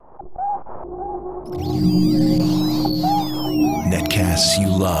Netcasts you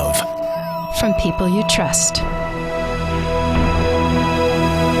love. From people you trust.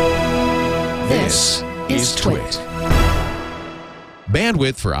 This is Twit.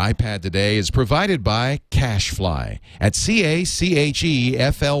 Bandwidth for iPad today is provided by CacheFly at CacheFly.com.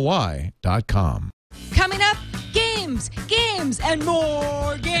 Coming up, games, and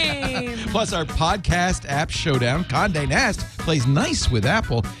more games. Plus our podcast app showdown. Condé Nast plays nice with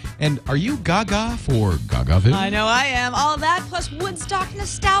Apple. And are you gaga for Gagaville? I know I am. All that plus Woodstock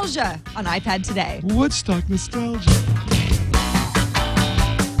nostalgia on iPad today. Woodstock nostalgia.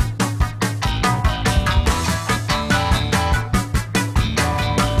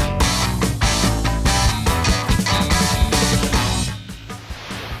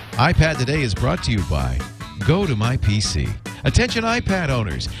 iPad Today is brought to you by Go to My PC. Attention iPad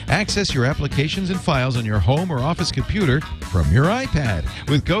owners, access your applications and files on your home or office computer from your iPad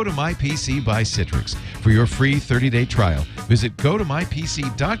with Go to My PC by Citrix. For your free 30-day trial, visit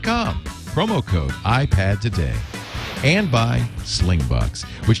gotomypc.com. Promo code iPad Today. And by Slingbox,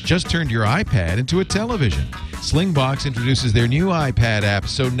 which just turned your iPad into a television. Slingbox introduces their new iPad app,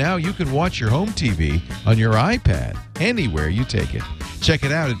 so now you can watch your home TV on your iPad anywhere you take it. Check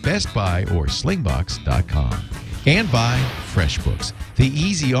it out at Best Buy or slingbox.com. And by FreshBooks, the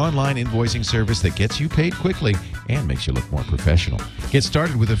easy online invoicing service that gets you paid quickly and makes you look more professional. Get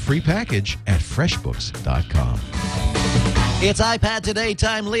started with a free package at freshbooks.com. It's iPad Today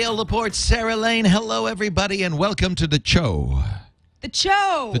time. Leo Laporte, Sarah Lane. Hello, everybody, and welcome to the show. The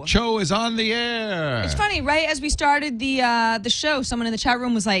show. The show is on the air. It's funny, right? As we started the show, someone in the chat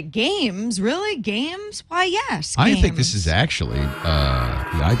room was like, games? Really? Games? Why, yes, games. I think this is actually, the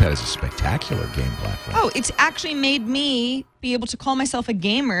iPad is a spectacular game platform. Oh, it's actually made me be able to call myself a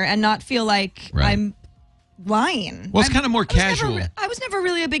gamer and not feel like I'm lying. Well, it's kind of more casual. I was never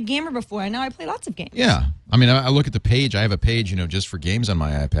really a big gamer before, and now I play lots of games. Yeah. I mean, I look at the page. I have a page, just for games on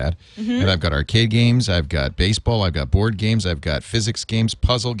my iPad. And I've got arcade games. I've got baseball. I've got board games. I've got physics games,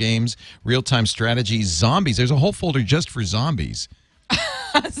 puzzle games, real-time strategy, zombies. There's a whole folder just for zombies.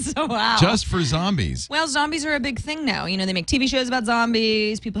 So, wow. Just for zombies. Well, zombies are a big thing now. They make TV shows about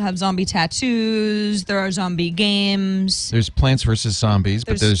zombies. People have zombie tattoos. There are zombie games. There's Plants vs. Zombies,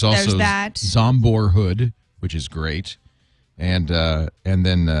 but there's also Zomborhood, which is great. And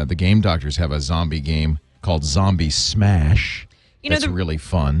then the Game Doctors have a zombie game called Zombie Smash. That's really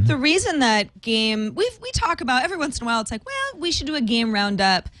fun. The reason that game, we talk about every once in a while, it's like, well, we should do a game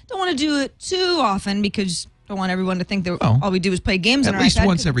roundup. Don't want to do it too often because don't want everyone to think that all we do is play games on our iPad. At least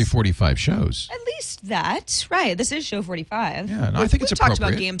once every 45 shows. At least that. Right. This is show 45. Yeah, no, I think it's appropriate. We've talked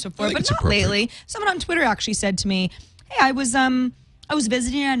about games before, but not lately. Someone on Twitter actually said to me, hey, I was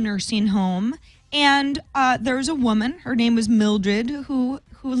visiting a nursing home, and there was a woman, her name was Mildred, who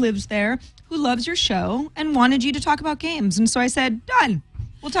lives there, who loves your show and wanted you to talk about games. And so I said, done.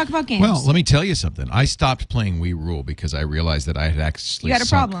 We'll talk about games. Well, let me tell you something. I stopped playing Wii Rule because I realized that I had actually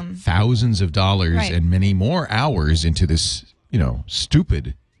sunk thousands of dollars and many more hours into this,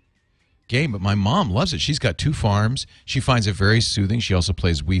 stupid game. But my mom loves it. She's got 2 farms. She finds it very soothing. She also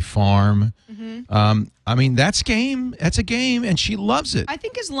plays Wii Farm. I mean, that's a game, and she loves it. I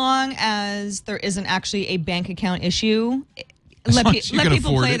think as long as there isn't actually a bank account issue, let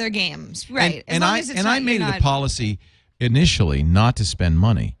people play their games. Right. And I made it a policy initially not to spend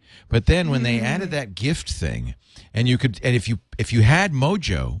money, but then when they added that gift thing, and if you had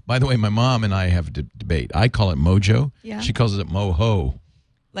Mojo. By the way, my mom and I have a debate. I call it Mojo. Yeah. She calls it Mojo.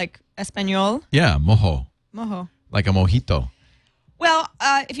 Like Espanol. Yeah, Mojo. Mojo. Like a mojito. Well,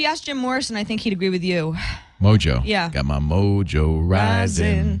 if you ask Jim Morrison, I think he'd agree with you. Mojo. Yeah. Got my mojo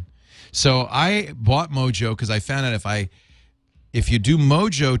rising. So I bought Mojo because I found out if you do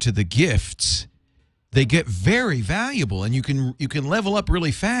Mojo to the gifts, they get very valuable, and you can level up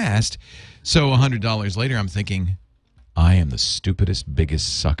really fast. So $100 later, I'm thinking, I am the stupidest,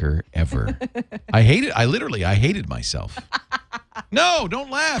 biggest sucker ever. I hated myself. No, don't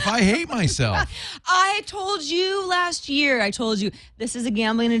laugh. I hate myself. I told you last year, this is a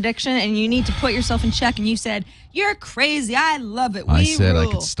gambling addiction and you need to put yourself in check. And you said, you're crazy. I love it. I said I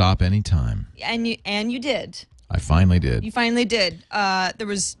could stop anytime. And you did. I finally did. You finally did. There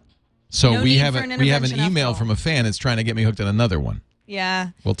was we have an email from a fan that's trying to get me hooked on another one. Yeah.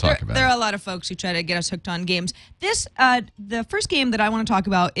 We'll talk about it. There are a lot of folks who try to get us hooked on games. The first game that I want to talk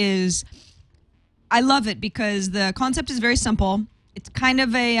about is, I love it because the concept is very simple. It's kind of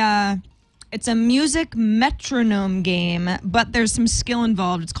it's a music metronome game, but there's some skill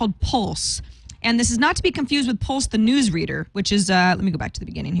involved. It's called Pulse. And this is not to be confused with Pulse the Newsreader, which is, let me go back to the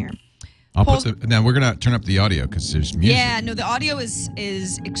beginning here. Now we're gonna turn up the audio because there's music. Yeah, no, the audio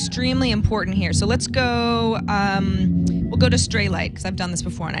is extremely important here. So let's go. We'll go to Stray Light because I've done this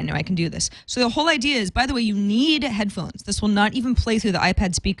before and I know I can do this. So the whole idea is, by the way, you need headphones. This will not even play through the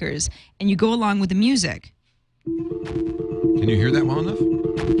iPad speakers, and you go along with the music. Can you hear that well enough?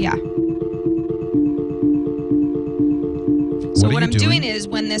 Yeah. So what I'm doing is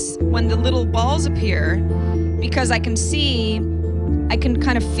when the little balls appear, because I can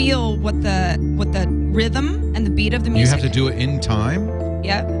kind of feel what the rhythm and the beat of the music. You have to do it in time?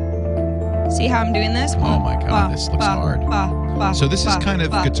 Yep. See how I'm doing this? Oh my God, this looks hard. So this is kind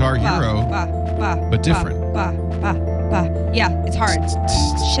of Guitar Hero, but different. Yeah, it's hard.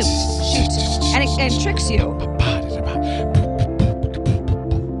 Shoot. And it tricks you.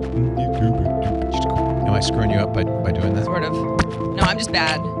 Am I screwing you up by doing that? Sort of. No, I'm just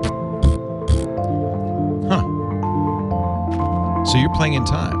bad. Huh. So you're playing in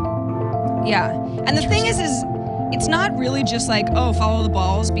time. Yeah. And the thing is it's not really just like, oh, follow the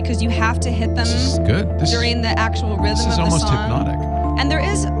balls, because you have to hit them during the actual rhythm of the song. This is almost hypnotic. And there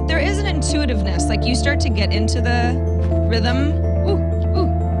is an intuitiveness. Like you start to get into the rhythm. Ooh.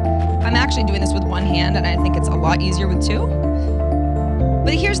 I'm actually doing this with one hand, and I think it's a lot easier with two.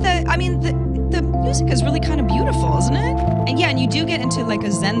 But here's the music is really kind of beautiful, isn't it? And yeah, and you do get into like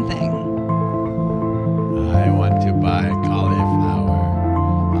a Zen thing. I want to buy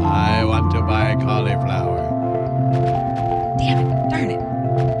cauliflower. I want to buy cauliflower. Damn it! Darn it!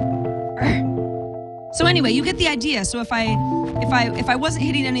 Urgh. So anyway, you get the idea. So if I wasn't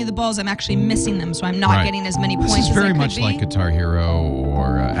hitting any of the balls, I'm actually missing them. So I'm not getting as many points. This is very very much like Guitar Hero,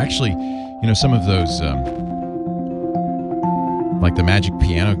 or actually, some of those, like the Magic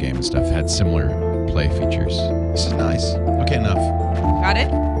Piano game and stuff, had similar play features. This is nice. Okay, enough. Got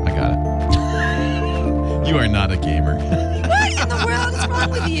it? I got it. You are not a gamer. What in the world is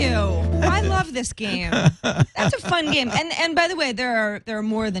wrong with you? I love this game. That's a fun game. And by the way, there are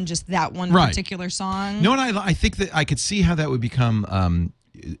more than just that one particular song. No, and I think that I could see how that would become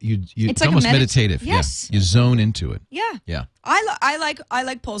it's like almost meditative. Yes. Yeah. You zone into it. Yeah. Yeah. I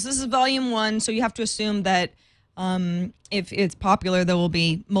like Pulse. This is volume 1, so you have to assume that if it's popular, there will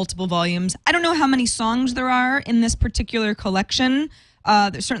be multiple volumes. I don't know how many songs there are in this particular collection.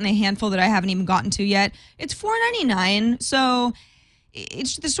 There's certainly a handful that I haven't even gotten to yet. It's $4.99, so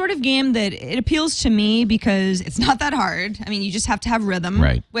it's the sort of game that it appeals to me because it's not that hard. I mean, you just have to have rhythm,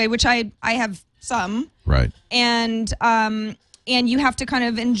 right? Which I have some, right? And you have to kind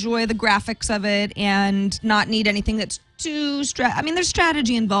of enjoy the graphics of it and not need anything that's too I mean, there's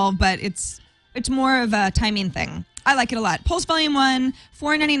strategy involved, but it's more of a timing thing. I like it a lot. Pulse Volume 1,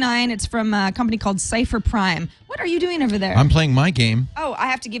 $4.99. It's from a company called Cypher Prime. What are you doing over there? I'm playing my game. Oh, I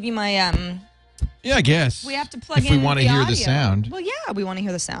have to give you my Yeah, I guess. we have to plug in if we want to hear audio. the sound. Well, yeah, we want to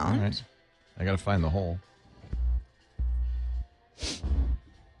hear the sound. All right. I got to find the hole.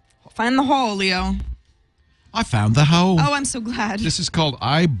 Find the hole, Leo. I found the hole. Oh, I'm so glad. This is called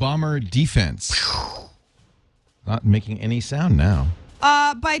iBomber Defense. Not making any sound now.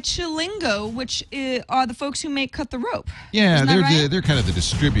 By Chilingo, which are the folks who make Cut the Rope. Yeah, Isn't they're kind of the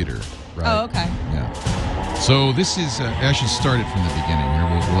distributor, right? Oh, okay. Yeah. So this is I should start it from the beginning. Here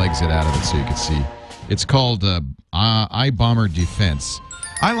we'll exit out of it so you can see. It's called iBomber Defense.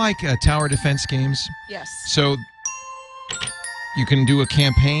 I like tower defense games. Yes. So you can do a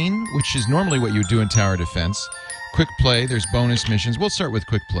campaign, which is normally what you would do in tower defense. Quick play. There's bonus missions. We'll start with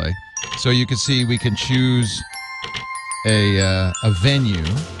quick play. So you can see we can choose a venue,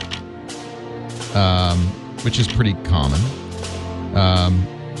 which is pretty common.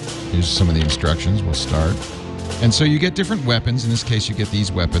 Here's some of the instructions. We'll start. And so you get different weapons. In this case, you get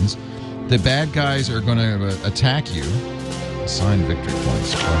these weapons. The bad guys are going to attack you. Assign victory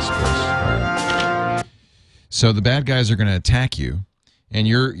points. Plus. All right. So the bad guys are going to attack you. And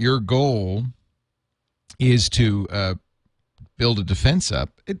your goal is to build a defense up.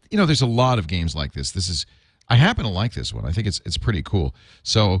 There's a lot of games like this. I happen to like this one. I think it's pretty cool.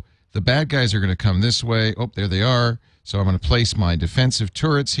 So the bad guys are going to come this way. Oh, there they are. So I'm going to place my defensive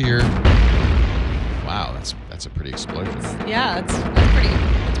turrets here. Wow, that's a pretty explosion. Yeah, that's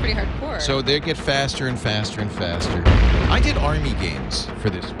pretty hardcore. So they get faster and faster and faster. I did army games for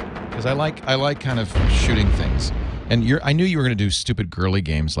this one because I like kind of shooting things. And I knew you were going to do stupid girly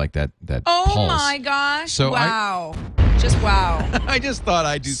games like that. Oh Pulse. my gosh! So wow. Just wow. I just thought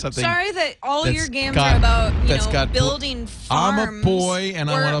I'd do something. Sorry that all your games are about building farms. I'm a boy and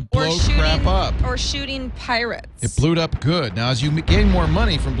I want to blow shooting, crap up. Or shooting pirates. It blew it up good. Now, as you gain more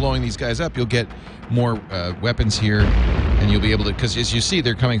money from blowing these guys up, you'll get more weapons here, and you'll be able to. Because as you see,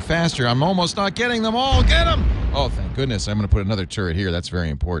 they're coming faster. I'm almost not getting them all. Get them! Oh, thank goodness! I'm going to put another turret here. That's very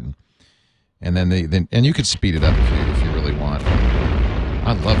important. and then and you could speed it up if you really want.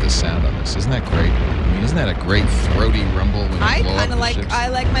 I love the sound on this. Isn't that great? I mean, isn't that a great throaty rumble when you blow up the ships? I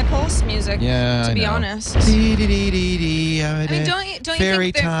like my Pulse music. Yeah, to be honest. I mean, don't you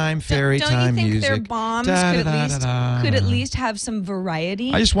fairy think time music. Their music. bombs could at least have some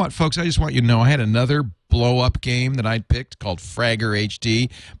variety? I just want you to know I had another blow up game that I'd picked called Fragger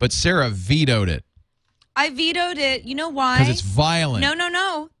HD, but Sarah vetoed it. I vetoed it. You know why? Because it's violent.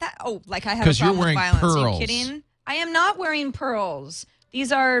 No. Like I have a problem with violence. Pearls. Are you kidding? I am not wearing pearls.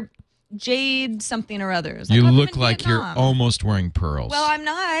 These are jade something or others. You look like you're almost wearing pearls. Well, I'm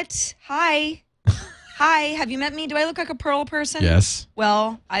not. Hi. Have you met me? Do I look like a pearl person? Yes.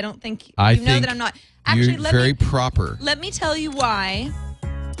 Well, I don't think I know think that I'm not. Actually, you're very proper. Let me tell you why.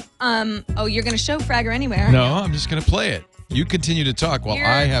 Oh, you're going to show Fragger anyway, No, I'm just going to play it. You continue to talk while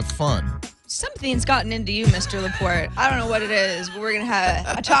I have fun. Something's gotten into you, Mr. Laporte. I don't know what it is, but we're going to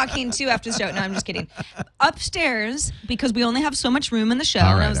have a talking to after the show. No, I'm just kidding. Upstairs, because we only have so much room in the show,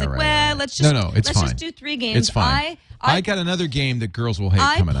 and I was like, let's just it's fine. Just do 3 games. It's fine. I got another game that girls will hate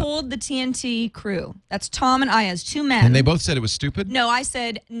coming up. I pulled the TNT crew. That's Tom and I as 2 men. And they both said it was stupid? No, I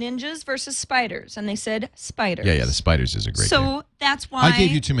said ninjas versus spiders, and they said spiders. Yeah, the spiders is a great game. So that's why I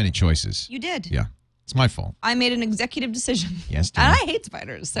gave you too many choices. You did. Yeah. It's my fault. I made an executive decision. Yes, dear. And I hate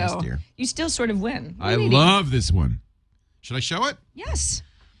spiders, so yes, dear. You still sort of win. I love this one. Should I show it? Yes.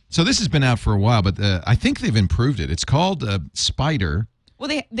 So this has been out for a while, but I think they've improved it. It's called Spider. Well,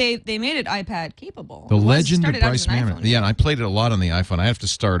 they made it iPad capable. The Legend of Bryce Manor. Yeah, and I played it a lot on the iPhone. I have to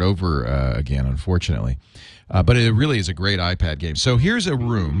start over again, unfortunately. But it really is a great iPad game. So here's a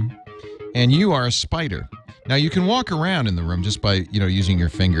room, and you are a spider. Now, you can walk around in the room just by, using your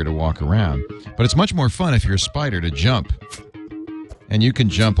finger to walk around. But it's much more fun if you're a spider to jump. And you can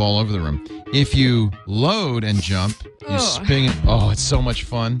jump all over the room. If you load and jump, you spin. Oh, it's so much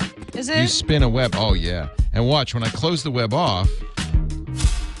fun. Is it? You spin a web. Oh, yeah. And watch, when I close the web off.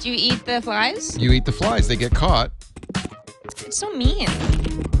 Do you eat the flies? You eat the flies. They get caught. It's so mean.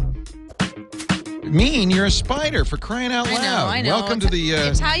 Mean? You're a spider, for crying out loud. I know. Welcome to the...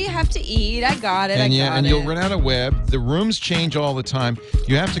 it's how you have to eat. I got it. And you'll run out of web. The rooms change all the time.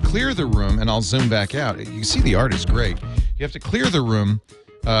 You have to clear the room, and I'll zoom back out. You can see the art is great. You have to clear the room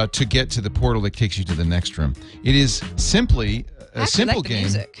to get to the portal that takes you to the next room. It is simply a simple game.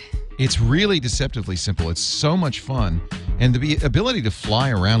 Music. It's really deceptively simple. It's so much fun. And the ability to fly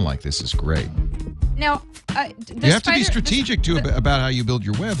around like this is great. Now, you have to be strategic, too, about how you build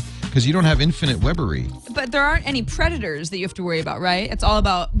your web, because you don't have infinite webbery. But there aren't any predators that you have to worry about, right? It's all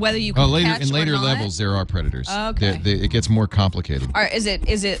about whether you can catch in later or not. levels, there are predators. Okay. It gets more complicated. Is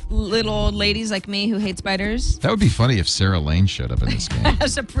it little old ladies like me who hate spiders? That would be funny if Sarah Lane showed up in this game.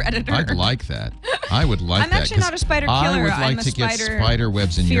 As a predator. I'd like that. I would like that. I'm actually not a spider killer. I would like to get spider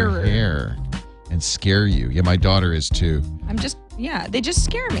webs in your hair and scare you. Yeah, my daughter is too. They just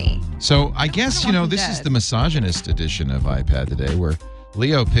scare me. So I guess, this is the misogynist edition of iPad today, where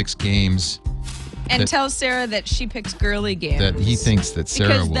Leo picks games and tells Sarah that she picks girly games. That he thinks that Sarah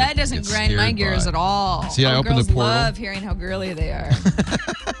will Because that doesn't grind my gears at all. See, I opened the portal. Girls love hearing how girly they are.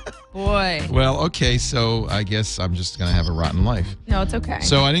 Boy. Well, okay, so I guess I'm just going to have a rotten life. No, it's okay.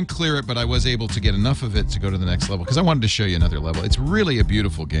 So I didn't clear it, but I was able to get enough of it to go to the next level, because I wanted to show you another level. It's really a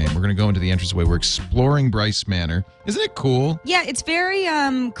beautiful game. We're going to go into the entranceway. We're exploring Bryce Manor. Isn't it cool? Yeah, it's very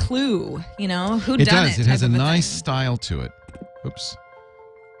Clue, who it does. It has a nice style to it. Oops.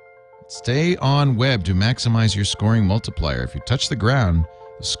 Stay on web to maximize your scoring multiplier. If you touch the ground,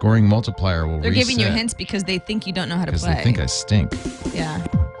 the scoring multiplier will reset. They're giving you hints because they think you don't know how to play. Because they think I stink. Yeah.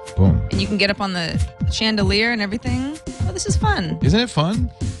 Boom. And you can get up on the chandelier and everything. Oh, this is fun. Isn't it fun?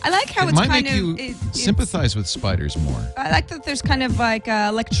 I like how it it's might kind make of... you sympathize with spiders more. I like that there's kind of like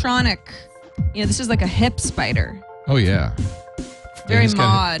electronic... this is like a hip spider. Oh, yeah. Very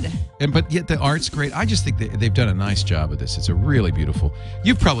mod. But yet the art's great. I just think they've done a nice job of this. It's a really beautiful.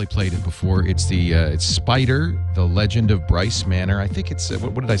 You've probably played it before. It's it's Spider, The Legend of Bryce Manor. I think it's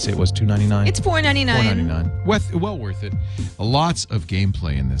what did I say it was? $2.99. It's $4.99. $4.99. Well worth it. Lots of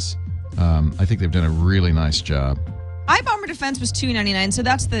gameplay in this. I think they've done a really nice job. iBomber Defense was $2.99, so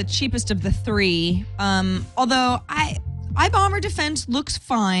that's the cheapest of the 3. Although iBomber Defense looks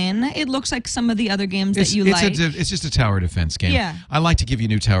fine. It looks like some of the other games that you like. It's just a tower defense game. Yeah. I like to give you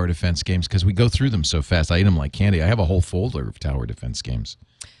new tower defense games because we go through them so fast. I eat them like candy. I have a whole folder of tower defense games.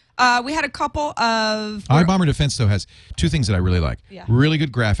 We had a couple of... iBomber Defense, though, has 2 things that I really like. Yeah. Really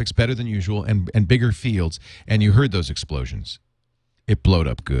good graphics, better than usual, and bigger fields. And you heard those explosions. It blowed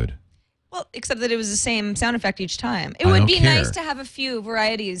up good. Well, except that it was the same sound effect each time. It would be nice to have a few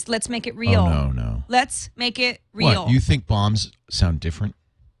varieties. Let's make it real. Oh, no. Let's make it real. What, you think bombs sound different?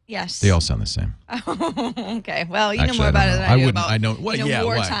 Yes. They all sound the same. Okay. Well, you Actually, know more about it than I do. I know. Well, yeah.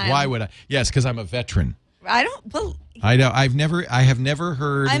 Why would I? Yes, because I'm a veteran. I don't. Well, I know. I have never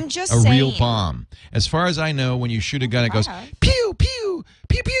heard I'm just a real saying. bomb. As far as I know, when you shoot a gun, it goes pew pew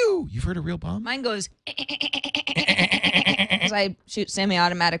pew pew. You've heard a real bomb? Mine goes. As I shoot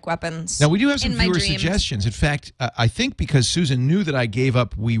semi-automatic weapons. Now we do have some in my viewer dreams. suggestions. In fact, I think because Susan knew that I gave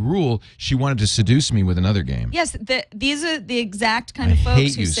up We Rule, she wanted to seduce me with another game. Yes, these are the exact kind of I folks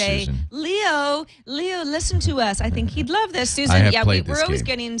hate who you, say, Susan. Leo, listen to us. I think he'd love this. Susan, I have yeah, played we're this always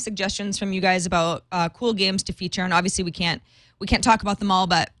game. getting suggestions from you guys about cool games to feature, and obviously we can't talk about them all,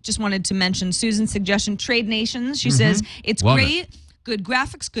 but just wanted to mention Susan's suggestion, Trade Nations. She says, it's Love great. Good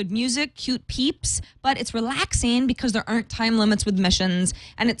graphics, good music, cute peeps, but it's relaxing because there aren't time limits with missions,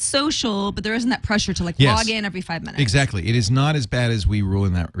 and it's social, but there isn't that pressure to log in every 5 minutes. Exactly. It is not as bad as We Rule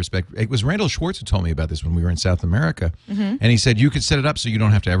in that respect. It was Randall Schwartz who told me about this when we were in South America, and he said you could set it up so you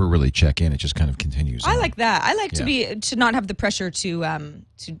don't have to ever really check in. It just kind of continues. I on. like that. I like to not have the pressure to play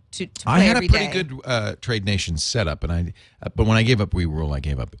I had every a pretty day. good Trade Nations setup, and but when I gave up We Rule, I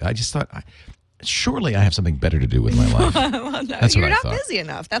gave up. I just thought, surely I have something better to do with my life. Well, no, That's you're what I not thought. busy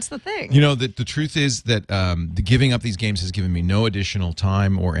enough. That's the thing. You know, the truth is that the giving up these games has given me no additional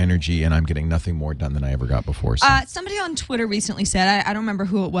time or energy, and I'm getting nothing more done than I ever got before. So. Somebody on Twitter recently said, I don't remember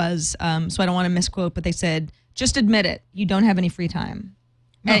who it was, so I don't want to misquote, but they said, just admit it. You don't have any free time.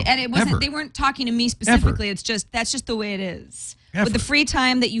 No, and it wasn't. ever. They weren't talking to me specifically. Ever. It's just that's just the way it is. Ever. With the free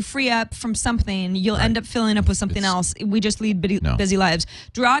time that you free up from something, you'll end up filling up with something else. We just lead busy lives.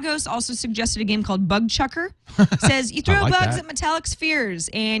 Dragos also suggested a game called Bug Chucker. Says you throw like bugs that. at metallic spheres,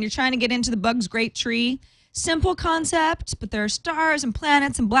 and you're trying to get into the bug's great tree. Simple concept, but there are stars and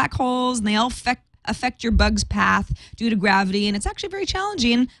planets and black holes, and they all affect your bug's path due to gravity, and it's actually very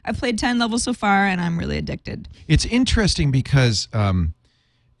challenging. I've played 10 levels so far, and I'm really addicted. It's interesting because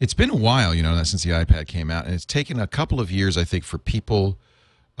it's been a while, since the iPad came out, and it's taken a couple of years, I think, for people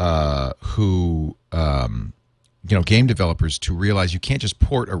who, game developers to realize you can't just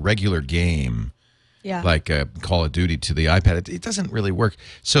port a regular game like Call of Duty to the iPad. It doesn't really work.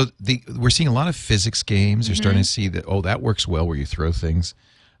 So we're seeing a lot of physics games. You're starting to see that, that works well where you throw things.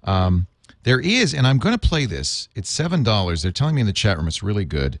 There is, and I'm going to play this. It's $7. They're telling me in the chat room it's really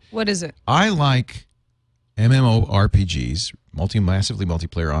good. What is it? I like MMORPGs, massively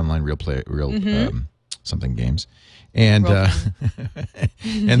multiplayer online real something games, and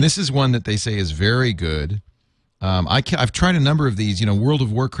and this is one that they say is very good. I've tried a number of these, World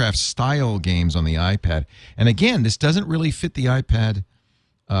of Warcraft style games on the iPad, and again, this doesn't really fit the iPad,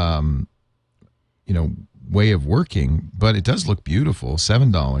 way of working, but it does look beautiful.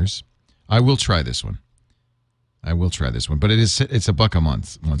 $7. I will try this one. But it's $1 a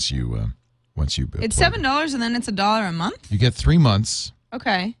month once you. It's $7 and then it's $1 a month. You get 3 months.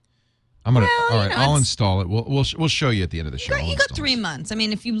 Okay. I'm gonna. Well, all right, I'll install it. We'll show you at the end of the show. You got 3 months. I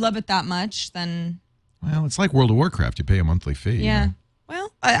mean, if you love it that much, then. Well, it's like World of Warcraft. You pay a monthly fee. Yeah.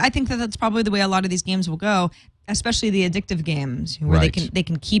 Well, I think that's probably the way a lot of these games will go, especially the addictive games where they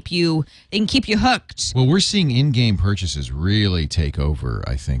can keep you hooked. Well, we're seeing in-game purchases really take over,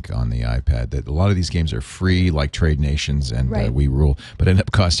 I think, on the iPad. That a lot of these games are free, like Trade Nations and We Rule, but end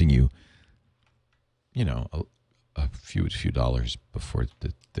up costing you, a few dollars before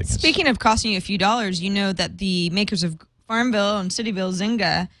the thing. Speaking of costing you a few dollars, you know that the makers of Farmville and Cityville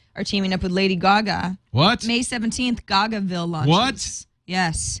Zynga are teaming up with Lady Gaga. What? May 17th, Gagaville launches. What?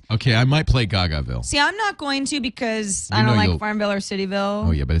 Yes. Okay, I might play Gagaville. See, I'm not going to because I don't like Farmville or Cityville.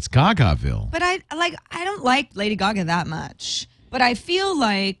 Oh yeah, but it's Gagaville. But I don't like Lady Gaga that much. But I feel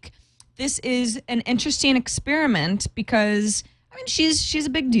like this is an interesting experiment because she's a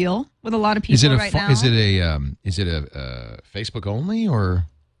big deal with a lot of people right now. Is it a Facebook only or?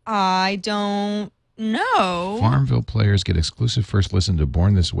 I don't know. Farmville players get exclusive first listen to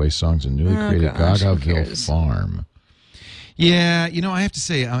Born This Way songs and newly created Gagaville Farm. Yeah, I have to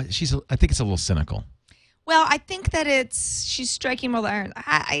say, I think it's a little cynical. Well, I think that she's striking while the iron.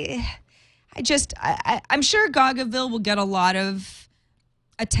 I'm sure Gagaville will get a lot of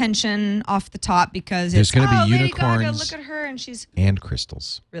attention off the top because there's going to be Lady unicorns. Gaga, look at her, and she's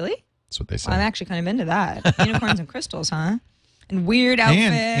crystals. Really? That's what they say. Well, I'm actually kind of into that. Unicorns and crystals, huh? And weird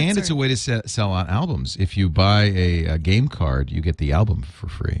outfits. And it's a way to sell out albums. If you buy a game card, you get the album for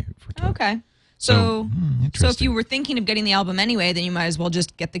free. Okay. So if you were thinking of getting the album anyway, then you might as well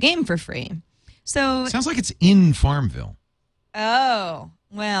just get the game for free. So sounds like it's in Farmville. Oh,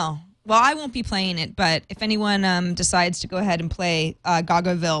 well, I won't be playing it, but if anyone decides to go ahead and play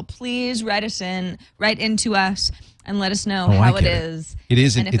Gagaville, please write into us and let us know how it is. It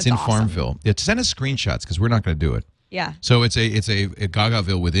is. And if it's in awesome. Farmville. Send us screenshots because we're not going to do it. Yeah. So it's a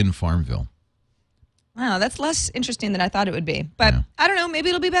Gagaville within Farmville. Wow, that's less interesting than I thought it would be. But Yeah. I don't know. Maybe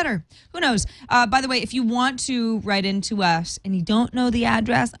it'll be better. Who knows? By the way, if you want to write into us and you don't know the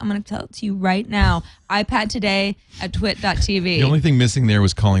address, I'm going to tell it to you right now. iPad today at twit.tv. The only thing missing there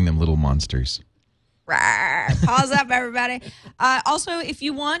was calling them little monsters. Pause up, everybody. Also, if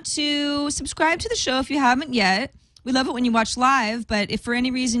you want to subscribe to the show, if you haven't yet, we love it when you watch live, but if for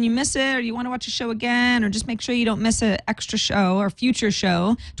any reason you miss it or you want to watch a show again or just make sure you don't miss an extra show or future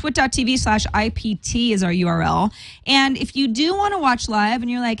show, twit.tv/IPT is our URL. And if you do want to watch live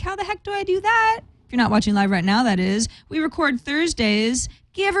and you're like, how the heck do I do that? If you're not watching live right now, that is, we record Thursdays,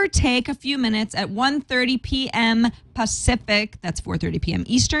 give or take a few minutes at 1:30 p.m. Pacific. That's 4:30 p.m.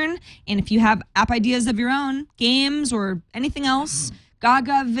 Eastern. And if you have app ideas of your own, games or anything else,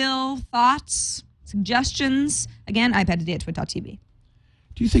 Gagaville thoughts, suggestions, again, iPad today at twit.tv.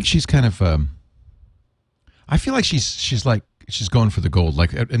 Do you think she's kind of? I feel like she's going for the gold.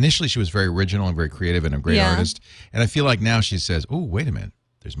 Like initially, she was very original and very creative and a great artist. And I feel like now she says, "Oh, wait a minute,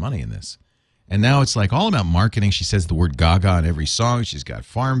 there's money in this." And now it's like all about marketing. She says the word Gaga in every song. She's got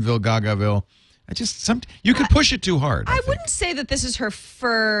Farmville, Gagaville. You could push it too hard. I wouldn't say that this is her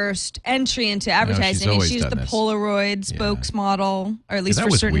first entry into advertising. No, she's the this. Polaroid spokesmodel, or at least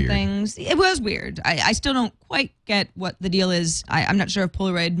for certain weird. things. It was weird. I still don't quite get what the deal is. I'm not sure if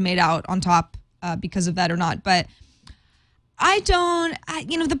Polaroid made out on top because of that or not. But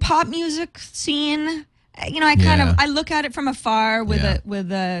the pop music scene, I look at it from afar with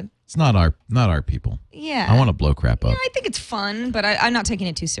a. It's not our people. Yeah. I want to blow crap up. I think it's fun, but I'm not taking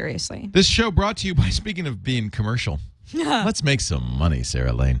it too seriously. This show brought to you by, speaking of being commercial, let's make some money,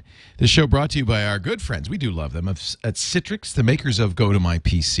 Sarah Lane. This show brought to you by our good friends. We do love them at Citrix, the makers of Go to My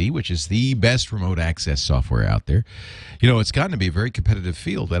PC, which is the best remote access software out there. It's gotten to be a very competitive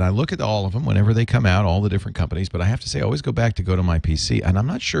field, and I look at all of them whenever they come out, all the different companies, but I have to say I always go back to Go to My PC, and I'm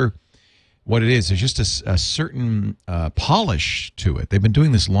not sure what it is. There's just a certain polish to it. They've been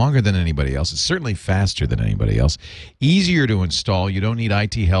doing this longer than anybody else. It's certainly faster than anybody else. Easier to install. You don't need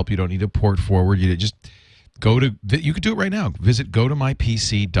IT help. You don't need to port forward. You just you could do it right now. Visit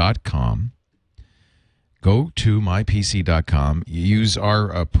gotomypc.com. Go to mypc.com. You use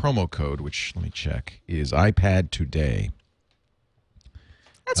our promo code, which, let me check, is iPad Today.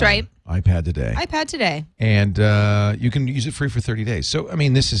 That's right. iPad Today. iPad Today. And you can use it free for 30 days. So,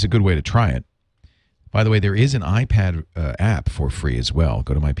 this is a good way to try it. By the way, there is an iPad app for free as well.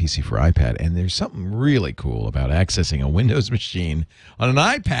 Go to My PC for iPad. And there's something really cool about accessing a Windows machine on an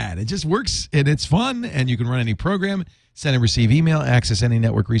iPad. It just works, and it's fun, and you can run any program, send and receive email, access any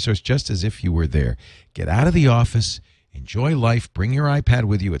network resource just as if you were there. Get out of the office, enjoy life, bring your iPad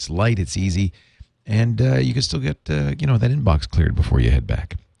with you. It's light, it's easy, and you can still get that inbox cleared before you head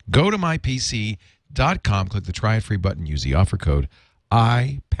back. Go to mypc.com, click the try it free button, use the offer code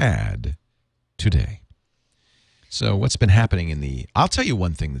iPad today. So what's been happening I'll tell you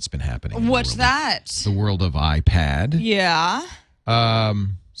one thing that's been happening. What's that? The world of iPad. Yeah.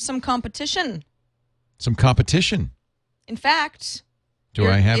 Some competition. Some competition. In fact, do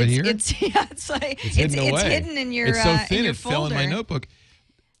I have it here? It's hidden away. It's hidden in your It's so thin it folder. fell in my notebook.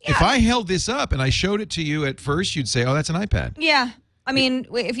 Yeah. If I held this up and I showed it to you at first, you'd say, "Oh, that's an iPad." Yeah.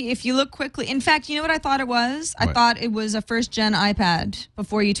 If you look quickly, in fact, you know what I thought it was? What? I thought it was a first-gen iPad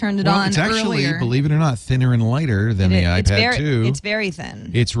before you turned it on It's actually, earlier. believe it or not, thinner and lighter than the iPad 2. It's very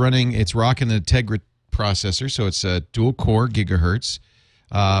thin. It's rocking the Tegra processor, so it's a dual-core gigahertz,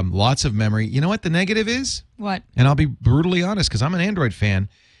 lots of memory. You know what the negative is? What? And I'll be brutally honest, because I'm an Android fan.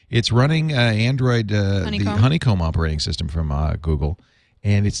 It's running Android, the Honeycomb operating system from Google.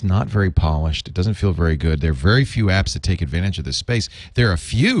 And it's not very polished. It doesn't feel very good. There are very few apps that take advantage of this space. There are a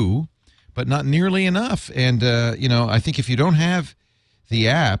few, but not nearly enough. And, I think if you don't have the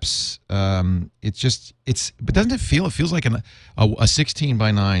apps, but doesn't it feel? It feels like a 16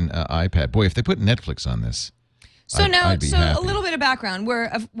 by 9 iPad. Boy, if they put Netflix on this. So I'd be happy. A little bit of background.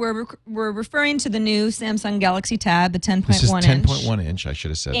 We're referring to the new Samsung Galaxy Tab, the 10.1 This is inch. 10.1 inch. I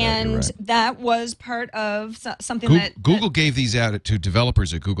should have said that. And You're right. that was part of something Google gave these out to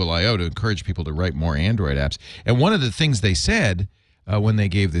developers at Google I/O to encourage people to write more Android apps. And one of the things they said when they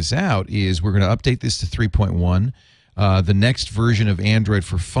gave this out is we're going to update this to 3.1. The next version of Android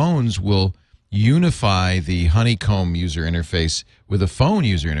for phones will unify the Honeycomb user interface with a phone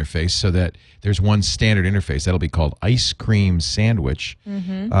user interface so that there's one standard interface. That'll be called Ice Cream Sandwich.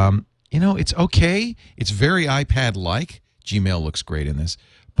 Mm-hmm. It's okay. It's very iPad-like. Gmail looks great in this.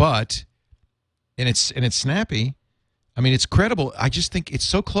 But, and it's snappy. It's credible. I just think it's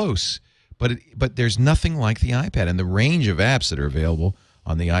so close. But there's nothing like the iPad. And the range of apps that are available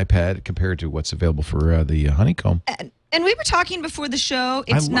on the iPad compared to what's available for the Honeycomb. And we were talking before the show.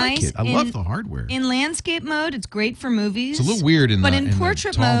 It's I like nice. it. I love the hardware. In landscape mode, it's great for movies. It's a little weird but in in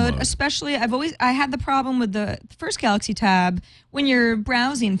portrait tall mode, especially, I had the problem with the first Galaxy Tab. When you're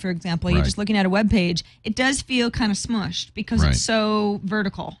browsing, for example, you're just looking at a web page. It does feel kind of smushed because it's so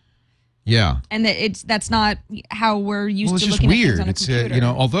vertical. Yeah, and that's not how we're used to just looking weird. at things on a computer.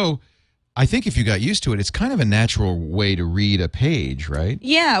 Although I think if you got used to it, it's kind of a natural way to read a page, right?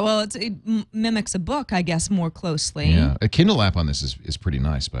 Yeah, well, it mimics a book, I guess, more closely. Yeah, a Kindle app on this is pretty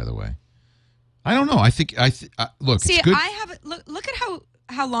nice, by the way. I don't know. I think look. See, it's good. I have look at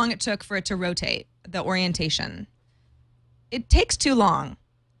how long it took for it to rotate the orientation. It takes too long.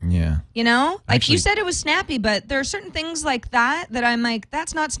 Yeah. You said it was snappy, but there are certain things like that I'm like,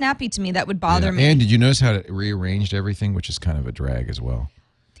 that's not snappy to me. That would bother me. And did you notice how it rearranged everything, which is kind of a drag as well?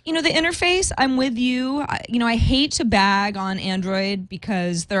 The interface, I'm with you. I hate to bag on Android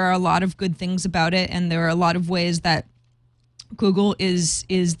because there are a lot of good things about it, and there are a lot of ways that Google is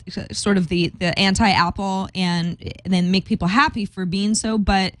sort of the anti-Apple and then make people happy for being so.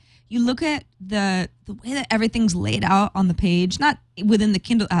 But you look at the way that everything's laid out on the page, not within the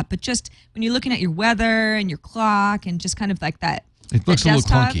Kindle app, but just when you're looking at your weather and your clock and just kind of like that. It looks a little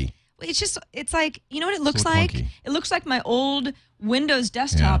clunky. It's like, you know what it looks like? Clunky. It looks like my old Windows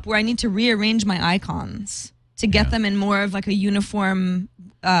desktop where I need to rearrange my icons to get them in more of like a uniform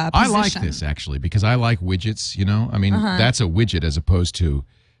position. I like this actually because I like widgets, that's a widget as opposed to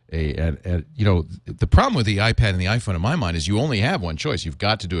the problem with the iPad and the iPhone in my mind is you only have one choice. You've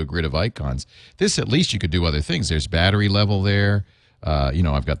got to do a grid of icons. This, at least you could do other things. There's battery level there.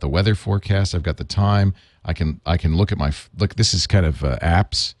 I've got the weather forecast. I've got the time. I can look at this is kind of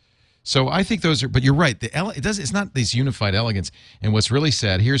apps. So I think those are, but you're right. It's not this unified elegance. And what's really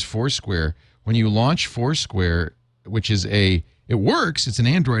sad, here's Foursquare. When you launch Foursquare, which is it works, it's an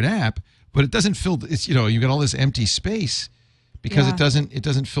Android app, but it doesn't fill, you got all this empty space because it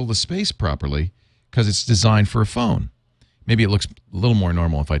doesn't fill the space properly because it's designed for a phone. Maybe it looks a little more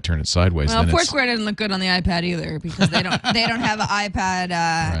normal if I turn it sideways. Well, Foursquare doesn't look good on the iPad either because they don't have an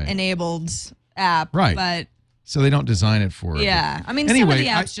iPad enabled app. Right. But so they don't design it for it. Yeah. Some of the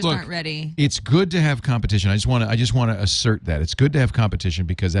apps just aren't ready. It's good to have competition. I just want to assert that. It's good to have competition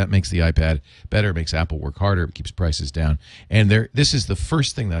because that makes the iPad better, makes Apple work harder, it keeps prices down. And this is the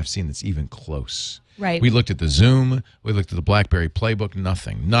first thing that I've seen that's even close. Right. We looked at the Zoom, we looked at the BlackBerry Playbook,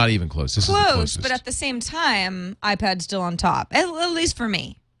 nothing. Not even close. This is the closest. But at the same time, iPad's still on top. At least for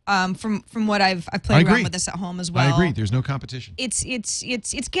me. From what I've played around with this at home as well. I agree. There's no competition.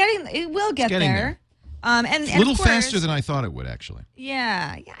 It will get there. And a little faster than I thought it would, actually.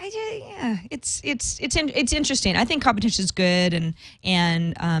 Yeah. It's interesting. I think competition is good, and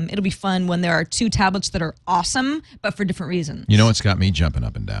it'll be fun when there are two tablets that are awesome, but for different reasons. You know what's got me jumping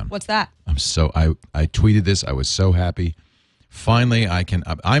up and down? What's that? I tweeted this. I was so happy. Finally,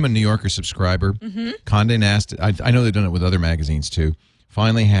 I'm a New Yorker subscriber. Condé Nast. I know they've done it with other magazines too.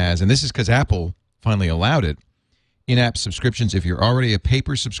 Finally has, and this is because Apple finally allowed it. In-app subscriptions. If you're already a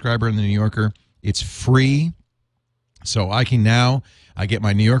paper subscriber in the New Yorker, it's free. So I get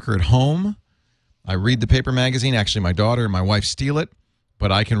my New Yorker at home. I read the paper magazine. Actually, my daughter and my wife steal it,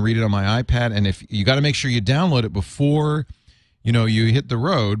 but I can read it on my iPad. And if you got to make sure you download it before, you hit the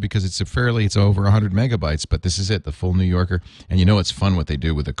road because it's over 100 megabytes. But this is it, the full New Yorker. And it's fun what they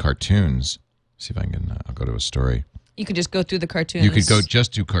do with the cartoons. See if I can. I'll go to a story. You could just go through the cartoons. You could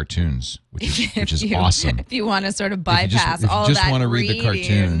just do cartoons, which is awesome. If you want to sort of bypass all that If you just want to read the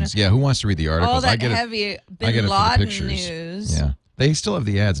cartoons. Yeah, who wants to read the articles? All that heavy Bin Laden news. Yeah. They still have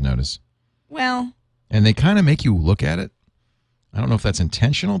the ads, notice. Well. And they kind of make you look at it. I don't know if that's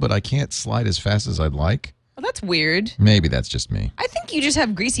intentional, but I can't slide as fast as I'd like. Well, that's weird. Maybe that's just me. I think you just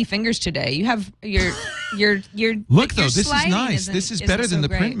have greasy fingers today. You have your Look though, this is nice. This is better than the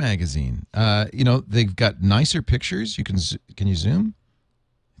print magazine. They've got nicer pictures. Can you zoom?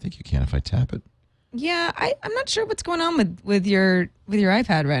 I think you can if I tap it. Yeah, I'm not sure what's going on with your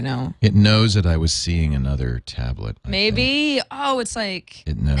iPad right now. It knows that I was seeing another tablet. Maybe. Oh, it's like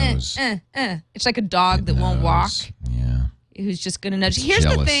it knows. It's like a dog that won't walk. Yeah. Who's just gonna nudge. Here's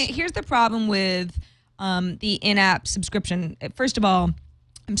the thing. Here's the problem with the in-app subscription. First of all,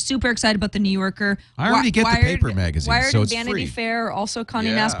 I'm super excited about the New Yorker. I already get the paper magazine, Wired so it's and Vanity free. Fair are also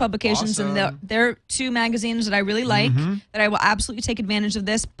Condé Nast publications, awesome. and they're two magazines that I really like, that I will absolutely take advantage of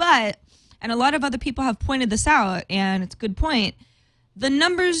this. But, and a lot of other people have pointed this out, and it's a good point, the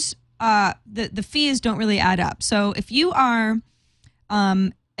numbers, the fees don't really add up. So if you are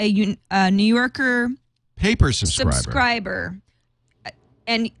a New Yorker paper subscriber,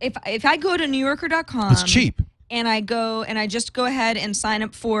 and if I go to NewYorker.com, it's cheap. and I just go ahead and sign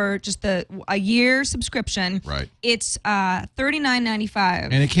up for just a year subscription. Right. It's $39.95.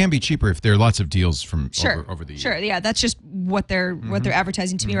 And it can be cheaper if there are lots of deals from over the year. Sure, yeah, that's just what they're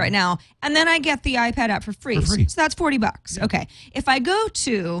advertising to me right now. And then I get the iPad app for free. So that's $40. Yeah. Okay. If I go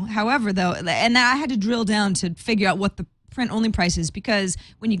to, however, though, and I had to drill down to figure out what the print-only price is, because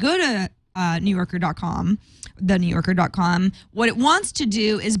when you go to NewYorker.com, what it wants to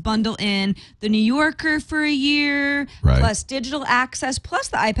do is bundle in the New Yorker for a year, plus digital access, plus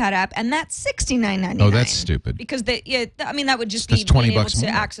the iPad app, and that's $69.99. Oh, that's stupid. Because that would just be $20 being able to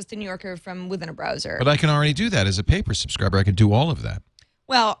more. access the New Yorker from within a browser. But I can already do that as a paper subscriber. I can do all of that.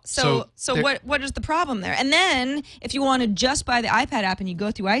 Well, so what is the problem there? And then if you want to just buy the iPad app and you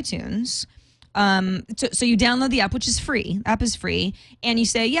go through iTunes. So you download the app, which is free. The app is free, and you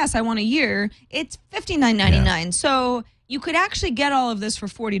say, yes, I want a year. It's $59.99. Yeah. So you could actually get all of this for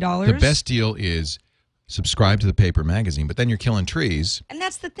 $40. The best deal is subscribe to the paper magazine, but then you're killing trees. And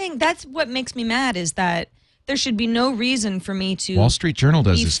that's the thing. That's what makes me mad, is that there should be no reason for me to Wall Street Journal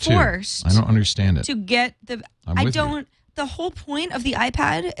does this too. I don't understand it. To get the The whole point of the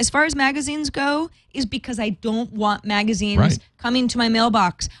iPad, as far as magazines go, is because I don't want magazines coming to my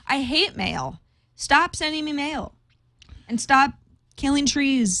mailbox. I hate mail. Stop sending me mail. And stop killing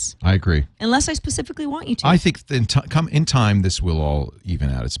trees. I agree. Unless I specifically want you to. I think in time this will all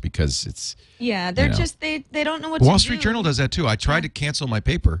even out. It's because it's... Yeah, they're just, they don't know what to do. Wall Street Journal does that too. I tried to cancel my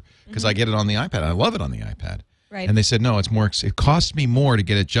paper because I get it on the iPad. I love it on the iPad. Right. And they said, no, it costs me more to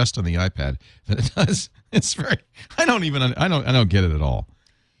get it just on the iPad than it does. It's very, I don't get it at all.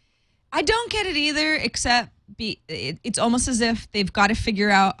 I don't get it either, except it's almost as if they've got to figure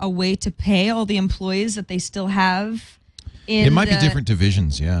out a way to pay all the employees that they still have. It might be different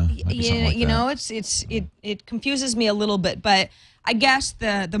divisions, yeah. It confuses me a little bit, but I guess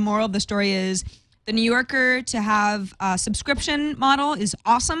the moral of the story is the New Yorker to have a subscription model is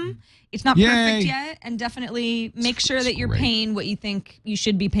awesome. It's not perfect yet, and definitely make sure that you're paying what you think you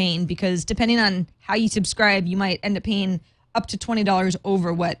should be paying, because depending on how you subscribe, you might end up paying up to $20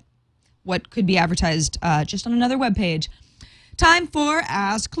 over what could be advertised just on another webpage. Time for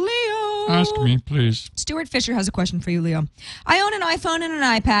Ask Leo. Ask me, please. Stuart Fisher has a question for you, Leo. I own an iPhone and an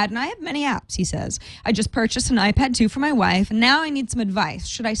iPad, and I have many apps, he says. I just purchased an iPad 2 for my wife, and now I need some advice.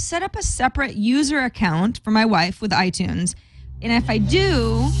 Should I set up a separate user account for my wife with iTunes? And if I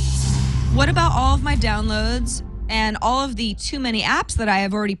do, what about all of my downloads and all of the too many apps that I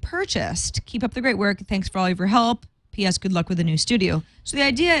have already purchased? Keep up the great work. Thanks for all of your help. P.S. Good luck with the new studio. So the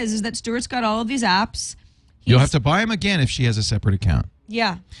idea is that Stuart's got all of these apps. You'll have to buy them again if she has a separate account.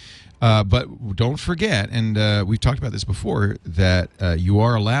 Yeah. But don't forget, and we've talked about this before, that you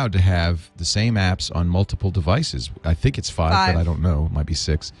are allowed to have the same apps on multiple devices. I think it's 5, but I don't know. It might be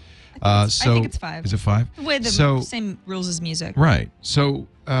 6. I think it's 5. Is it 5? The way same rules as music. Right. So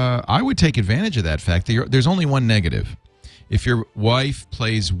I would take advantage of that fact. There's only one negative. If your wife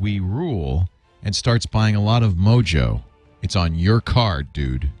plays We Rule and starts buying a lot of Mojo, it's on your card,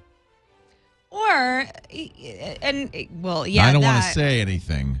 dude. I don't want to say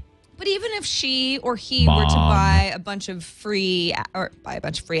anything. But even if she or he were to buy a bunch of free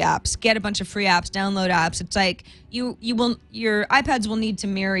apps, get a bunch of free apps, download apps, it's like your iPads will need to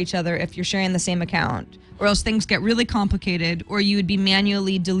mirror each other if you're sharing the same account, or else things get really complicated, or you would be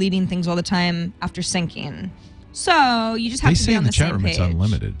manually deleting things all the time after syncing. So you just have to be on the same page. They say in the chat room it's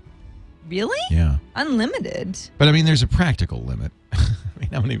unlimited. Really? Yeah. Unlimited. But I mean, there's a practical limit.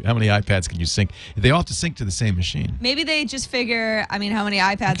 I mean, how many iPads can you sync? They all have to sync to the same machine. Maybe they just figure, how many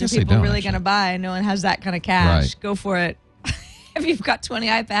iPads are people really going to buy? No one has that kind of cash. Right. Go for it. If you've got 20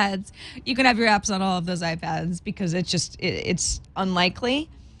 iPads, you can have your apps on all of those iPads, because it's unlikely.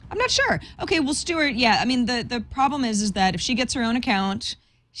 I'm not sure. Okay, well, Stuart, the problem is that if she gets her own account,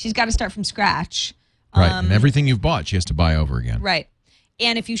 she's got to start from scratch. Right, and everything you've bought, she has to buy over again. Right.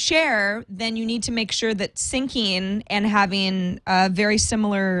 And if you share, then you need to make sure that syncing and having very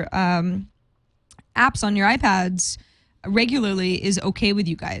similar apps on your iPads regularly is okay with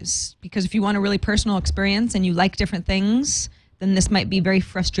you guys. Because if you want a really personal experience and you like different things, then this might be very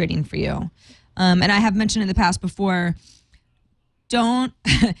frustrating for you. And I have mentioned in the past before,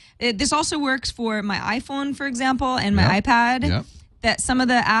 this also works for my iPhone, for example, and my iPad. Yep. That some of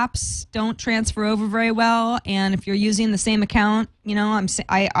the apps don't transfer over very well, and if you're using the same account,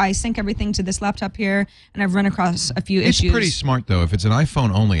 I sync everything to this laptop here, and I've run across a few issues. It's pretty smart, though. If it's an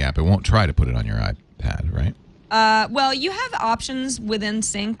iPhone-only app, it won't try to put it on your iPad, right? Well, you have options within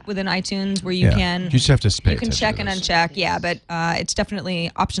Sync, within iTunes, where you can... You just have to pay attention. You can check and uncheck, but it's definitely...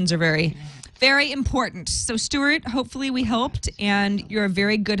 Options are very, very important. So, Stuart, hopefully we helped, and you're a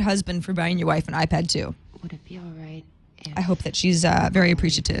very good husband for buying your wife an iPad, too. Would it be all right if I hope that she's very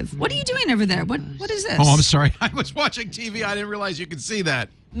appreciative. What are you doing over there? What is this? Oh, I'm sorry. I was watching TV. I didn't realize you could see that.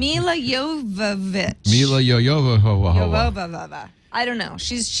 Mila Jovovich. Mila Jovovich. I don't know.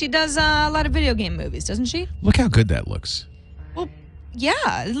 She does a lot of video game movies, doesn't she? Look how good that looks. Well,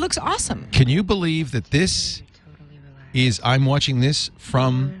 yeah, it looks awesome. Can you believe that this is, I'm watching this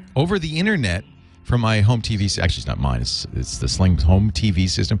from over the internet from my home TV. Actually, it's not mine. It's the Sling home TV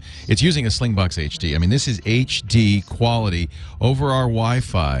system. It's using a Slingbox HD. I mean, this is HD quality over our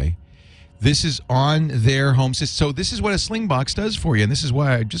Wi-Fi. This is on their home system. So this is what a Slingbox does for you, and this is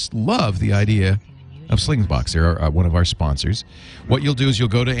why I just love the idea of Slingbox. They're one of our sponsors. What you'll do is you'll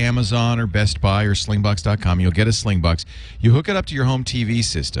go to Amazon or Best Buy or Slingbox.com. You'll get a Slingbox. You hook it up to your home TV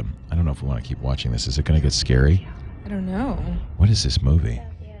system. I don't know if we want to keep watching this. Is it going to get scary? I don't know. What is this movie?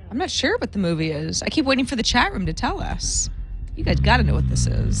 I'm not sure what the movie is. I keep waiting for the chat room to tell us. You guys got to know what this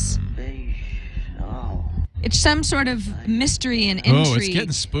is. It's some sort of mystery and intrigue. Oh, it's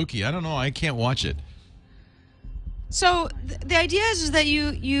getting spooky. I don't know. I can't watch it. So the idea is that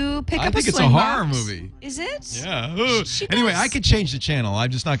you pick up a Slingbox. I think it's a horror movie. Is it? Yeah. Anyway, does. I could change the channel.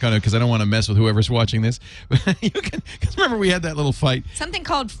 I'm just not going to because I don't want to mess with whoever's watching this. You can, because remember we had that little fight. Something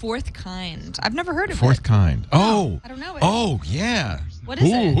called Fourth Kind. I've never heard of it. Fourth Kind. Oh. I don't know it. Oh, yeah. What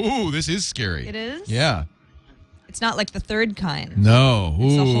is it? Ooh, this is scary. It is? Yeah. It's not like the third kind. No.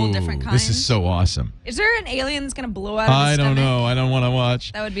 It's a whole different kind. This is so awesome. Is there an alien that's going to blow out of his I don't stomach? know. I don't want to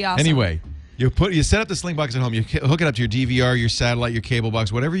watch. That would be awesome. Anyway. You set up the Slingbox at home. You hook it up to your DVR, your satellite, your cable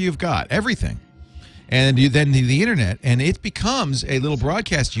box, whatever you've got, everything. And you then need the internet, and it becomes a little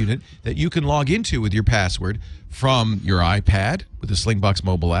broadcast unit that you can log into with your password from your iPad with the Slingbox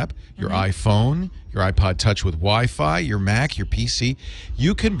mobile app, your iPhone, your iPod Touch with Wi-Fi, your Mac, your PC.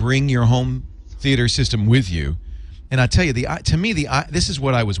 You can bring your home theater system with you. And I tell you, this is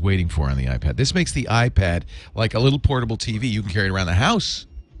what I was waiting for on the iPad. This makes the iPad like a little portable TV. You can carry it around the house.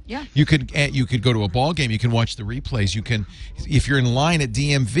 Yeah. You could go to a ball game. You can watch the replays. You can, if you're in line at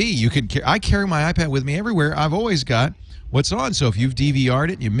DMV, you can. I carry my iPad with me everywhere. I've always got what's on. So if you've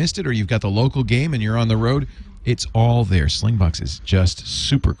DVR'd it, you missed it, or you've got the local game and you're on the road, it's all there. Slingbox is just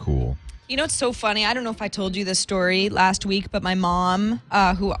super cool. You know, it's so funny. I don't know if I told you this story last week, but my mom,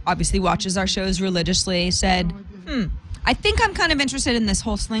 who obviously watches our shows religiously, said, I think I'm kind of interested in this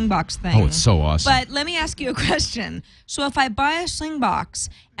whole Slingbox thing. Oh, it's so awesome. But let me ask you a question. So if I buy a Slingbox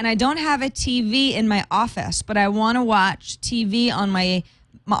and I don't have a TV in my office, but I want to watch TV on my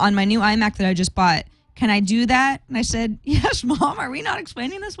new iMac that I just bought, can I do that? And I said, yes, Mom. Are we not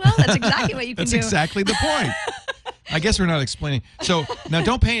explaining this well? That's exactly what you can do. That's exactly the point. I guess we're not explaining. So now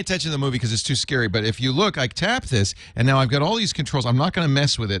don't pay attention to the movie because it's too scary. But if you look, I tap this, and now I've got all these controls. I'm not going to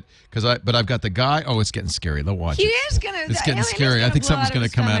mess with it but I've got the guy. Oh, it's getting scary. They'll watch He it. is going to. It's getting scary. I think something's going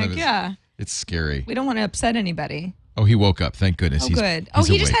to come out of it. Yeah. It's scary. We don't want to upset anybody. Oh, he woke up. Thank goodness. Oh, good. Oh,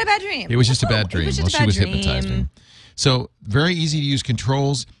 he just had a bad dream. It was just a bad dream. It was Well, just a she bad was dream. hypnotized him. So very easy to use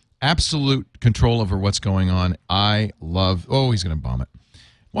controls. Absolute control over what's going on. I love. Oh, he's going to bomb it.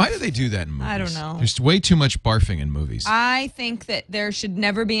 Why do they do that in movies? I don't know. There's way too much barfing in movies. I think that there should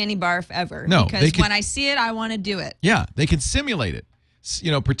never be any barf ever. No, because when I see it, I want to do it. Yeah, they can simulate it.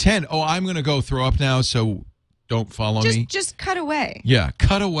 Pretend, I'm going to go throw up now, so don't follow me. Just cut away. Yeah,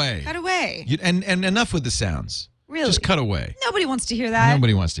 cut away. Cut away. And enough with the sounds. Really? Just cut away. Nobody wants to hear that.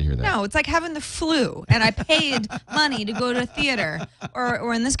 Nobody wants to hear that. No, it's like having the flu, and I paid money to go to a theater.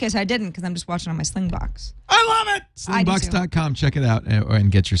 Or in this case, I didn't because I'm just watching on my Slingbox. I love it. Slingbox.com. Check it out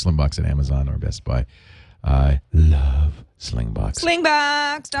and get your Slingbox at Amazon or Best Buy. I love Slingbox.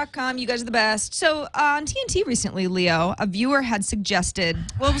 Slingbox.com. You guys are the best. So on TNT recently, Leo, a viewer had suggested,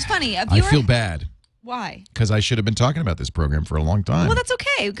 well, it was funny. I feel bad. Why? Because I should have been talking about this program for a long time. Well, that's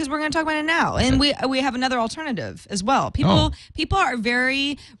okay because we're going to talk about it now, and we have another alternative as well. Oh. People are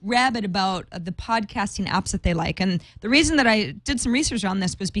very rabid about the podcasting apps that they like, and the reason that I did some research on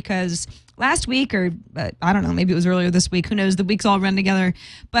this was because last week, or I don't know, maybe it was earlier this week. Who knows? The weeks all run together.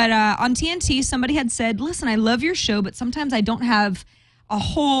 But on TNT, somebody had said, "Listen, I love your show, but sometimes I don't have a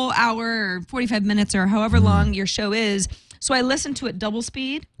whole hour or 45 minutes or however long your show is, so I listen to it double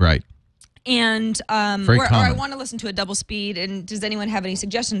speed." Right. And or I want to listen to a double speed. And does anyone have any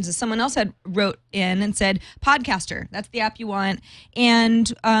suggestions? As someone else had wrote in and said, Podcaster, that's the app you want.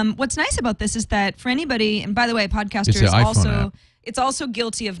 And what's nice about this is that for anybody, and by the way, Podcaster is also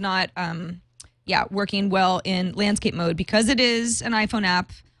guilty of not working well in landscape mode because it is an iPhone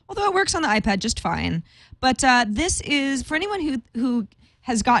app, although it works on the iPad just fine. But this is for anyone who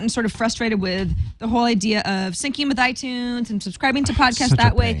has gotten sort of frustrated with the whole idea of syncing with iTunes and subscribing to podcasts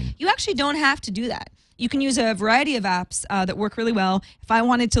that way. You actually don't have to do that. you can use a variety of apps that work really well. If I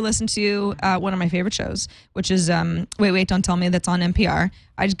wanted to listen to one of my favorite shows, which is Wait, Don't Tell Me, that's on NPR,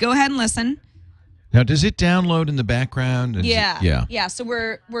 I just go ahead and listen. Now, does it download in the background? Yeah. So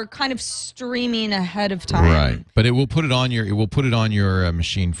we're kind of streaming ahead of time, right? But it will put it on your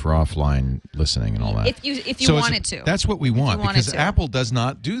machine for offline listening and all that. If you want it to. That's what we want, because Apple does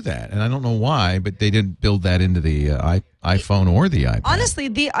not do that, and I don't know why, but they didn't build that into the iPhone or the iPad.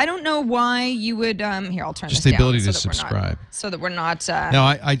 Honestly, I don't know why you would. Here, I'll turn just this the ability down to subscribe, so that we're not. Now,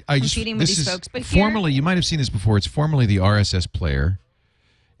 I competing with these folks. But formerly, you might have seen this before. It's formerly the RSS player.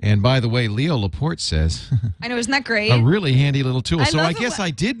 And by the way, Leo Laporte says, I know, isn't that great? A really handy little tool. So I guess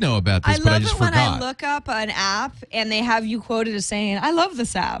I did know about this, but I just forgot. I love it when I look up an app and they have you quoted as saying, I love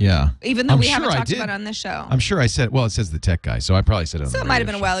this app. Yeah. Even though we haven't talked about it on this show. I'm sure I said, well, it says the tech guy, so I probably said it on the So it might have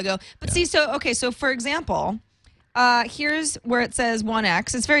been a while ago. But see, so for example, here's where it says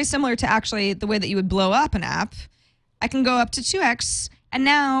 1x. It's very similar to actually the way that you would blow up an app. I can go up to 2x, and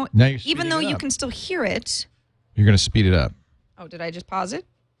now even though you can still hear it. You're going to speed it up. Oh, did I just pause it?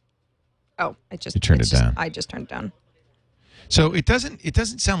 Oh, you turned it down. I just turned it down. So it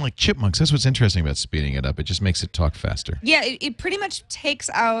doesn't sound like chipmunks. That's what's interesting about speeding it up. It just makes it talk faster. Yeah, it pretty much takes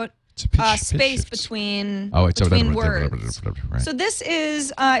out space between words. Right. So this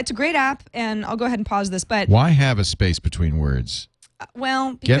is it's a great app, and I'll go ahead and pause this. But why have a space between words?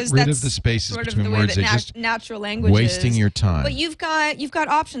 Well, because get rid that's of the spaces sort of between the way words. That just natural language wasting is. Your time. But you've got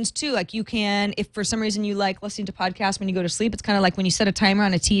options too. Like you can, if for some reason you like listening to podcasts when you go to sleep, it's kind of like when you set a timer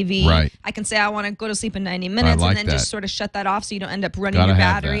on a TV. Right. I can say I want to go to sleep in 90 minutes, and then just sort of shut that off so you don't end up running your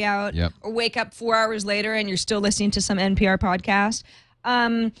battery out, or wake up 4 hours later and you're still listening to some NPR podcast.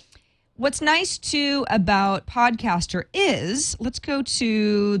 What's nice too about Podcaster is, let's go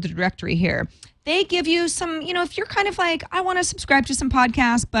to the directory here. They give you some, if you're kind of like, I want to subscribe to some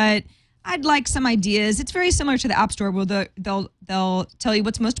podcasts, but I'd like some ideas. It's very similar to the App Store where they'll tell you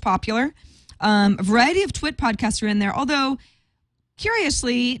what's most popular. A variety of Twit podcasts are in there, although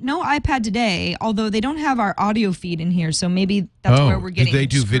curiously, no iPad today, although they don't have our audio feed in here, so maybe that's where we're getting Did they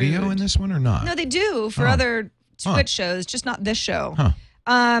do screwed. video in this one or not? No, they do for other Twitch shows, just not this show.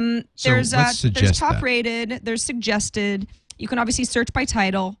 There's top rated, there's suggested. You can obviously search by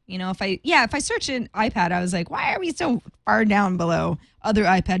title. If I search an iPad, I was like, why are we so far down below other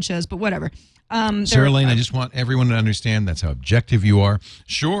iPad shows? But whatever. Sarah Lane, I just want everyone to understand that's how objective you are.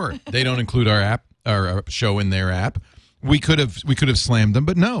 Sure, they don't include our show in their app. We could have slammed them,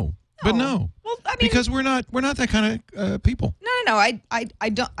 but no. Well, I mean, because we're not that kind of people. No. I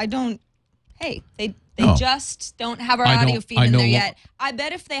don't. Hey, they just don't have our audio feed in there yet. I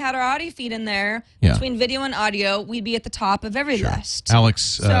bet if they had our audio feed in there, between video and audio, we'd be at the top of every list.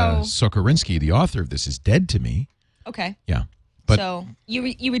 Alex Sokorinsky, the author of this, is dead to me. Okay. Yeah. But so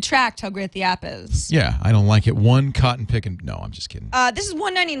you retract how great the app is. Yeah, I don't like it. One cotton picking. No, I'm just kidding. This is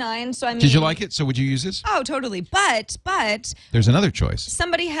 $1.99. So I mean, did you like it? So would you use this? Oh, totally. But there's another choice.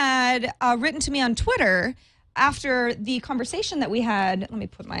 Somebody had written to me on Twitter after the conversation that we had. Let me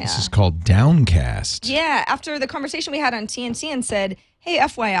put my. This is called Downcast. Yeah, after the conversation we had on TNT, and said, "Hey,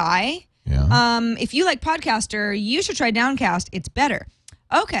 FYI, if you like Podcaster, you should try Downcast. It's better."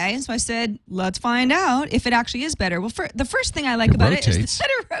 Okay, so I said, let's find out if it actually is better. Well, the first thing I like about it is that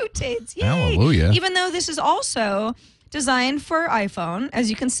it rotates. Yay. Hallelujah. Even though this is also designed for iPhone, as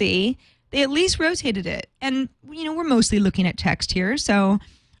you can see, they at least rotated it. And, we're mostly looking at text here, so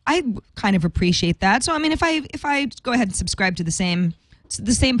I kind of appreciate that. So, I mean, if I go ahead and subscribe to the same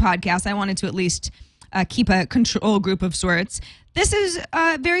podcast, I wanted to at least keep a control group of sorts. This is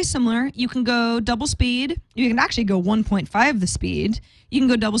very similar. You can go double speed. You can actually go 1.5 the speed. You can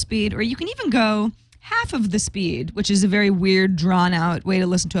go double speed, or you can even go half of the speed, which is a very weird, drawn-out way to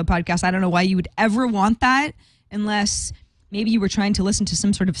listen to a podcast. I don't know why you would ever want that unless maybe you were trying to listen to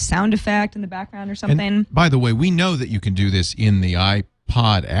some sort of sound effect in the background or something. And by the way, we know that you can do this in the iPod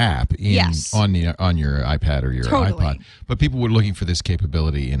app on your iPad or your iPod, but people were looking for this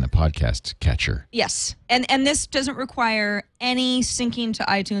capability in a podcast catcher. Yes, and this doesn't require any syncing to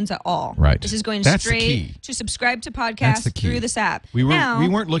iTunes at all. Right, this is going That's straight to subscribe to podcasts through this app. We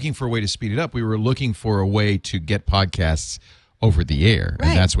weren't looking for a way to speed it up. We were looking for a way to get podcasts over the air,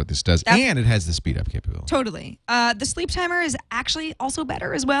 and that's what this does. And it has the speed up capability. Totally. The sleep timer is actually also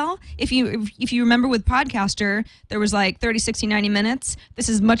better as well. If you remember with Podcaster, there was like 30, 60, 90 minutes. This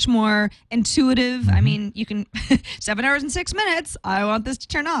is much more intuitive. I mean, you can 7 hours and 6 minutes. I want this to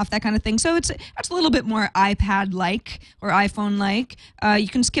turn off, that kind of thing. So it's a little bit more iPad-like or iPhone-like. You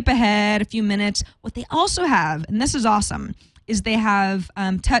can skip ahead a few minutes. What they also have, and this is awesome, is they have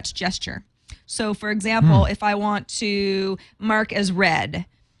touch gesture. So, for example, if I want to mark as read,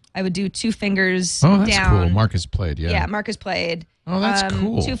 I would do 2 fingers Oh, that's down. cool. Marcus played, yeah. Yeah, Marcus played. Oh, that's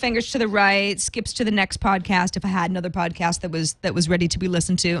cool. 2 fingers to the right, skips to the next podcast if I had another podcast that was ready to be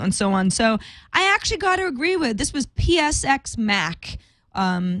listened to, and so on. So I actually got to agree with this was PSX Mac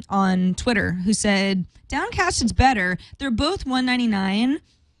on Twitter who said Downcast is better. They're both $1.99.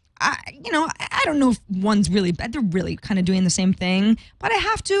 I don't know if one's really bad. They're really kind of doing the same thing, but I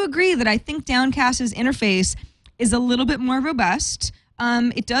have to agree that I think Downcast's interface is a little bit more robust.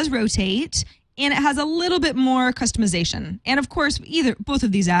 It does rotate. And it has a little bit more customization. And of course, both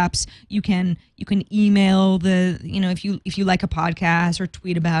of these apps, you can email if you like a podcast or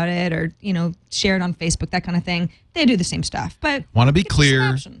tweet about it or share it on Facebook, that kind of thing. They do the same stuff. But want to be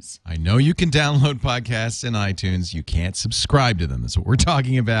clear, I know you can download podcasts in iTunes. You can't subscribe to them. That's what we're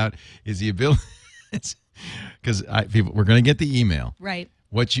talking about. Is the ability because we're going to get the email. Right.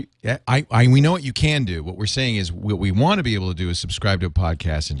 We know what you can do. What we're saying is what we want to be able to do is subscribe to a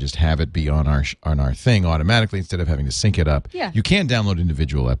podcast and just have it be on our thing automatically instead of having to sync it up. Yeah. You can download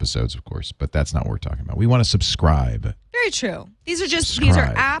individual episodes, of course, but that's not what we're talking about. We want to subscribe. Very true. These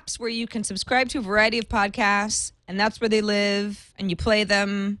are apps where you can subscribe to a variety of podcasts, and that's where they live, and you play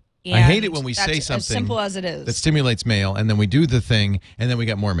them. I hate it when we say something as simple as it is that stimulates mail, and then we do the thing, and then we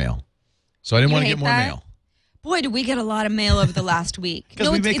get more mail. So I didn't want to get more mail. Boy, did we get a lot of mail over the last week.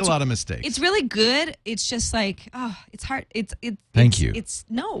 Because we make a lot of mistakes. It's really good. It's just like, it's hard. Thank you.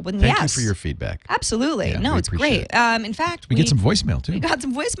 Thank you for your feedback. Absolutely. Yeah, it's great. In fact, we get some voicemail too. We got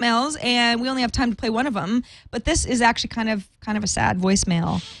some voicemails, and we only have time to play one of them. But this is actually kind of a sad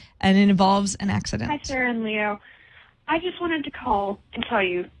voicemail, and it involves an accident. Hi, Sarah and Leo. I just wanted to call and tell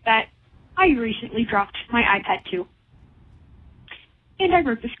you that I recently dropped my iPad 2, and I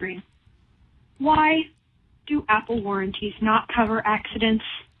broke the screen. Why do Apple warranties not cover accidents?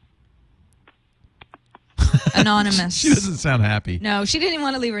 Anonymous. She doesn't sound happy. No, she didn't even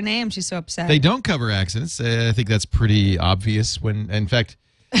want to leave her name. She's so upset. They don't cover accidents. I think that's pretty obvious. In fact,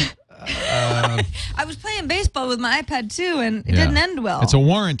 I was playing baseball with my iPad too, and it didn't end well. It's a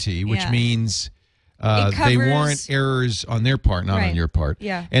warranty, which means they warrant errors on their part, not on your part.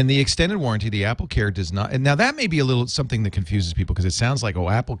 Yeah. And the extended warranty, the Apple Care does not. And now that may be a little something that confuses people because it sounds like,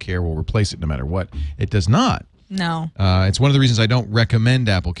 Apple Care will replace it no matter what. It does not. No. It's one of the reasons I don't recommend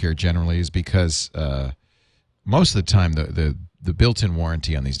Apple Care generally is because most of the time the built-in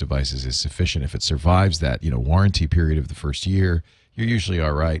warranty on these devices is sufficient. If it survives that warranty period of the first year, you're usually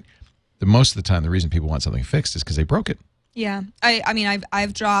all right. Most of the time, the reason people want something fixed is because they broke it. Yeah, I mean,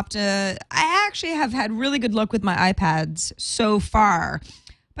 I've dropped. I actually have had really good luck with my iPads so far,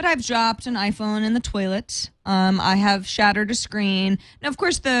 but I've dropped an iPhone in the toilet. I have shattered a screen. Now, of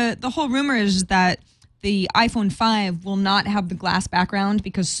course, the whole rumor is that the iPhone 5 will not have the glass background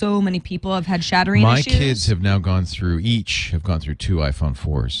because so many people have had shattering issues. My kids have now gone through 2 iPhone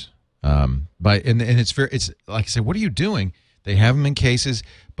 4s. And it's like I said, what are you doing? They have them in cases,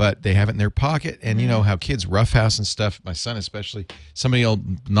 but they have it in their pocket. And you know how kids roughhouse and stuff, my son especially, somebody will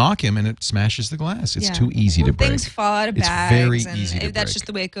knock him and it smashes the glass. It's too easy to break. Things fall out of bags. It's very easy to break. That's just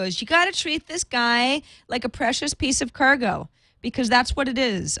the way it goes. You got to treat this guy like a precious piece of cargo because that's what it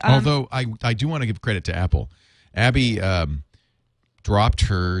is. Although I do want to give credit to Apple. Abby dropped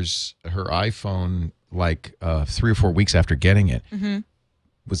her iPhone like 3 or 4 weeks after getting it. Mm-hmm.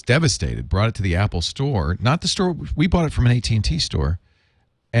 Was devastated, brought it to the Apple store, not the store, we bought it from an AT&T store,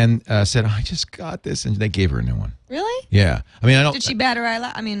 and said, I just got this, and they gave her a new one. Really? Yeah. I mean, I don't... Did she bat her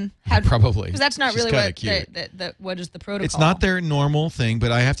eyelash? I mean... Probably. Because that's not She's really what is the protocol. It's not their normal thing,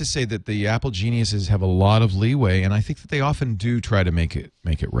 but I have to say that the Apple geniuses have a lot of leeway, and I think that they often do try to make it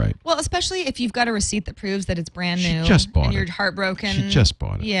right. Well, especially if you've got a receipt that proves that it's brand new. She just bought and it. you're heartbroken. She just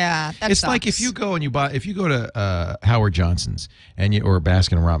bought it. Yeah, it's like if you go to Howard Johnson's or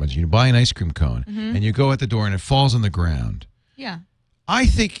Baskin Robbins, you buy an ice cream cone, and you go at the door and it falls on the ground. Yeah. I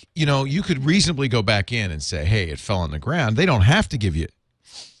think, you could reasonably go back in and say, hey, it fell on the ground. They don't have to give you.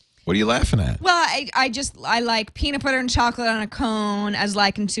 What are you laughing at? Well, I like peanut butter and chocolate on a cone as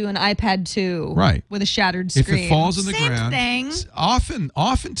likened to an iPad 2. Right. With a shattered screen. If it falls on the ground. Same thing.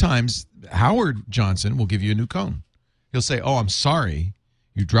 Oftentimes, Howard Johnson will give you a new cone. He'll say, I'm sorry,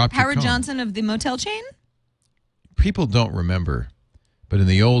 you dropped your cone. Howard Johnson of the motel chain? People don't remember, but in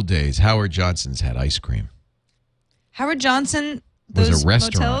the old days, Howard Johnson's had ice cream. Howard Johnson... was Those a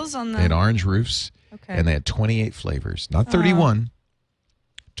restaurant. Motels on the... They had orange roofs, and they had 28 flavors. Not 31,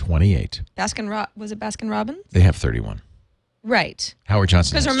 28. Was it Baskin Robbins? They have 31. Right. Howard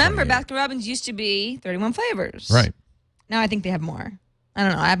Johnson Because remember, 28. Baskin Robbins used to be 31 flavors. Right. Now I think they have more. I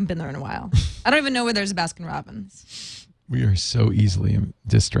don't know. I haven't been there in a while. I don't even know where there's a Baskin Robbins. We are so easily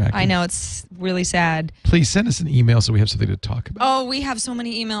distracted. I know, it's really sad. Please send us an email so we have something to talk about. Oh, we have so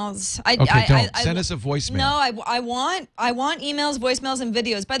many emails. Don't. Send us a voicemail. No, I want emails, voicemails, and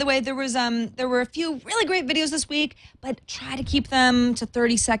videos. By the way, there were a few really great videos this week, but try to keep them to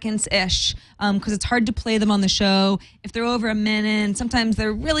 30 seconds ish, because it's hard to play them on the show if they're over a minute. Sometimes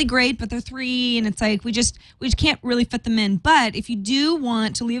they're really great, but they're 3, and it's like we just can't really fit them in. But if you do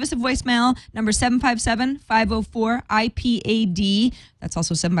want to leave us a voicemail, number 757-504-IPAD. That's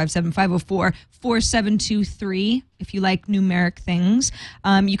also 757-504-4723 if you like numeric things.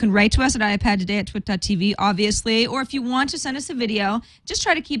 You can write to us at iPadtoday@twit.tv, obviously, or if you want to send us a video, just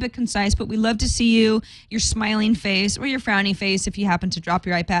try to keep it concise, but we love to see you, your smiling face or your frowny face if you happen to drop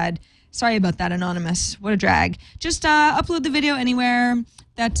your iPad. Sorry about that, Anonymous. What a drag. Just upload the video anywhere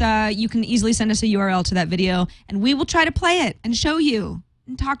that you can easily send us a URL to that video, and we will try to play it and show you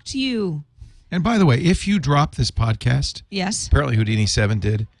and talk to you. And by the way, if you drop this podcast, yes, apparently Houdini 7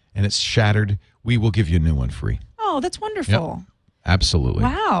 did, and it's shattered, we will give you a new one free. Oh, that's wonderful. Yep. Absolutely.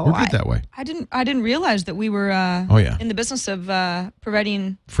 Wow. We're good that way. I didn't realize that we were in the business of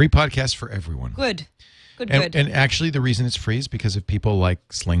providing free podcasts for everyone. Good. And actually the reason it's free is because of people like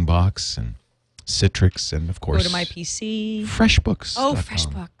Slingbox and Citrix, and of course, Go to my PC. FreshBooks. Oh,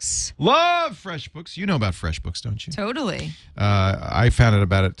 FreshBooks. Love FreshBooks. You know about FreshBooks, don't you? Totally. I found out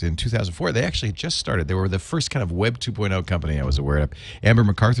about it in 2004. They actually just started. They were the first kind of Web 2.0 company I was aware of. Amber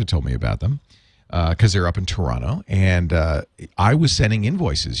MacArthur told me about them because they're up in Toronto, and I was sending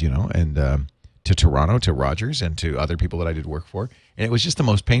invoices, and to Toronto, to Rogers, and to other people that I did work for, and it was just the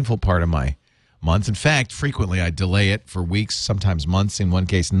most painful part of my month. In fact, frequently I delay it for weeks, sometimes months, in one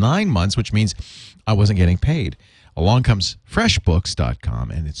case 9 months, which means I wasn't getting paid. Along comes freshbooks.com,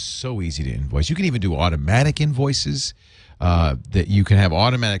 and it's so easy to invoice. You can even do automatic invoices, that you can have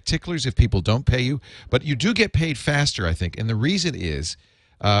automatic ticklers if people don't pay you, but you do get paid faster, I think. And the reason is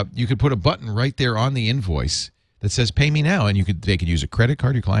you could put a button right there on the invoice that says pay me now, and they could use a credit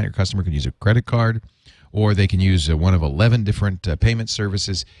card. Your client or customer could use a credit card, or they can use one of 11 different payment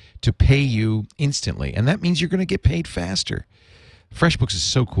services to pay you instantly. And that means you're going to get paid faster. FreshBooks is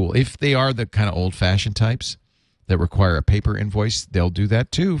so cool. If they are the kind of old-fashioned types that require a paper invoice, they'll do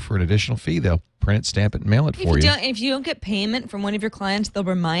that too for an additional fee. They'll print it, stamp it, and mail it for you. If you don't get payment from one of your clients, they'll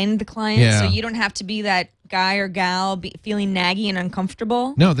remind the client, so you don't have to be that guy or gal feeling naggy and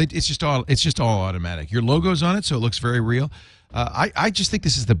uncomfortable. No, it's just all automatic. Your logo's on it, so it looks very real. I just think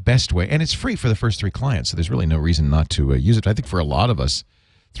this is the best way, and it's free for the first 3 clients, so there's really no reason not to use it. I think for a lot of us,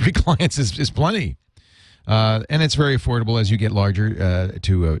 3 clients is plenty. And it's very affordable as you get larger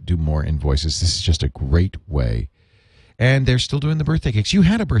to do more invoices. This is just a great way. And they're still doing the birthday cakes. You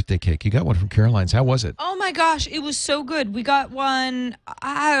had a birthday cake. You got one from Caroline's. How was it? Oh, my gosh. It was so good. We got one,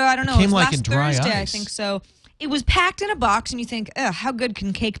 I don't know. It came was like last in dry Thursday, ice. I think so. It was packed in a box, and you think, how good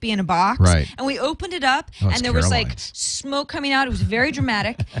can cake be in a box? Right. And we opened it up, Oh, and it's there was like Caroline's. smoke coming out. It was very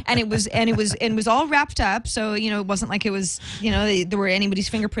dramatic, and it was all wrapped up. So it wasn't like it was there were anybody's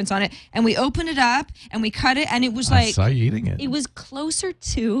fingerprints on it. And we opened it up, and we cut it, and it was I saw you eating it. It was closer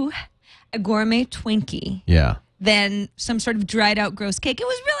to a gourmet Twinkie. Yeah. Than some sort of dried out gross cake. It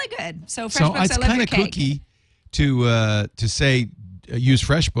was really good. So FreshBooks, it's I love kind your of cake. kooky to say use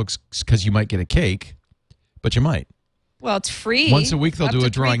FreshBooks because you might get a cake, but you might. Well, it's free. Once a week they'll Up do to a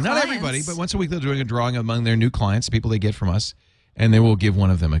drawing. 3 Not clients. everybody, but once a week they're doing a drawing among their new clients, people they get from us, and they will give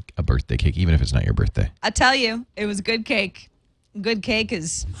one of them a birthday cake, even if it's not your birthday. I tell you, it was good cake. Good cake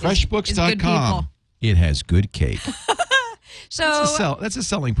is good FreshBooks.com. people. It has good cake. So That's a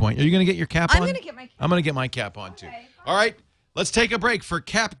selling point. Are you going to get your cap on? I'm going to get my cap. I'm going to get my cap on, too. All right, let's take a break for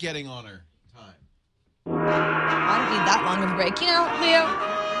cap getting on her time. I don't need that long of a break. Leo,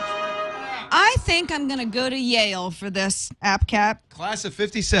 I think I'm going to go to Yale for this app cap. Class of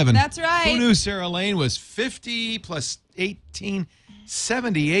 57. That's right. Who knew Sarah Lane was 50 plus 18,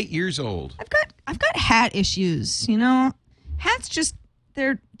 78 years old? I've got hat issues, Hats just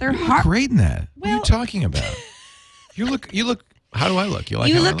they're You look hard. great in that. What are you Well- talking about? You look. How do I look? You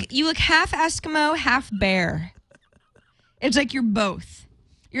like how I look? You look half Eskimo, half bear. It's like you're both.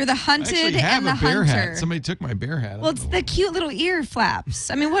 You're the I hunted actually have and the a bear hunter. hat. Somebody took my bear hat. Well, it's the cute little ear flaps.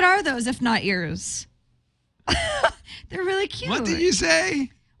 I mean, what are those if not ears? They're really cute. What did you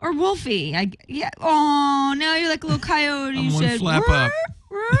say? Or Wolfie. Oh, now you're like a little coyote. I'm You one said, flap "Rrr, up."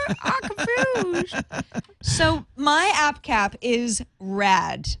 rrr, I'm confused. So my app cap is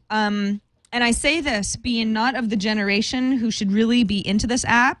rad. And I say this being not of the generation who should really be into this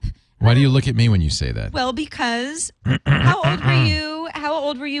app. Why do you look at me when you say that? Well, because how old were you how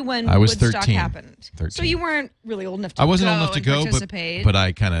old were you when I was Woodstock 13. happened? 13. So you weren't really old enough to I wasn't go old enough to and go, participate. but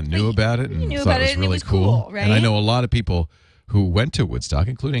I kind of knew about it and knew thought about it it was and it really was cool, right? And I know a lot of people who went to Woodstock,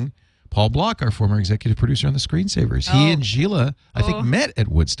 including Paul Block, our former executive producer on The Screensavers. He and Sheila, I think, met at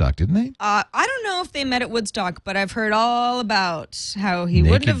Woodstock, didn't they? I don't know if they met at Woodstock, but I've heard all about how he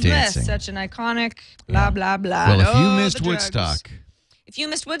Naked wouldn't have dancing. missed such an iconic blah, blah, blah. Well, if you Oh, missed the drugs. Woodstock, If you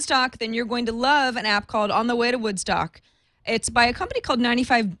missed Woodstock, then you're going to love an app called On the Way to Woodstock. It's by a company called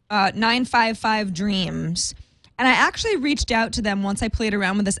 955 Dreams. And I actually reached out to them once I played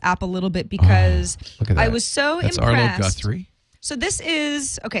around with this app a little bit because look at I that. was so That's impressed. Arlo Guthrie. So this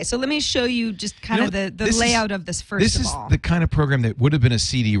is, okay, so let me show you just kind You of know, the this layout of this first This of is all. the kind of program that would have been a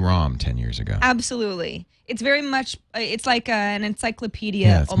CD-ROM 10 years ago. Absolutely. It's very much, it's like an encyclopedia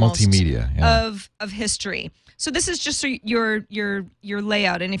Yeah, it's almost multimedia, yeah. of history. So this is just your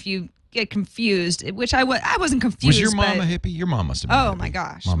layout, and if you get confused, which I wasn't confused. Was your mom but, a hippie? Your mom must have been a Oh hippie. my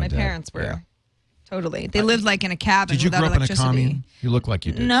gosh, Mom my and Dad. parents were. Yeah. Totally. They lived like in a cabin Did you without grow up in a electricity. commune? You look like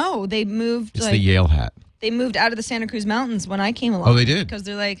you did. No, they moved It's like the Yale hat. they moved out of the Santa Cruz Mountains when I came along. Oh, they did? Because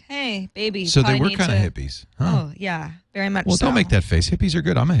they're like, hey, baby. So they probably were need kind of to- hippies. Huh. Oh, yeah, very much Well, so. don't make that face. Hippies are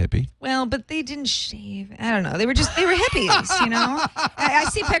good. I'm a hippie. Well, but they didn't shave. I don't know. They were hippies, you know? I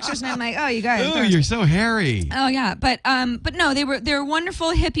see pictures and I'm like, oh, you guys. Oh, you're so hairy. Oh yeah, but no, they're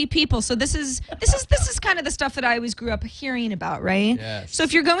wonderful hippie people. So this is kind of the stuff that I always grew up hearing about, right? Yes. So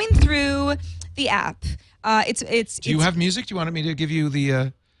if you're going through the app, it's. Do you have music? Do you want me to give you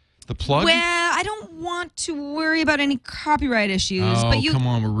the plug? Well, I don't want to worry about any copyright issues, Oh, but you. come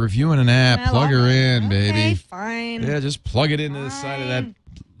on. We're reviewing an app. Well, Plug her all right. in, Okay, baby. fine. Yeah, just plug it into the side of that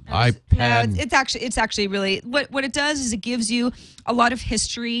No, iPad. it's actually really what it does is it gives you a lot of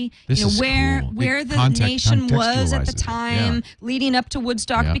history. This you know is where cool. where It the nation was at contextualizes the it. time Yeah. leading up to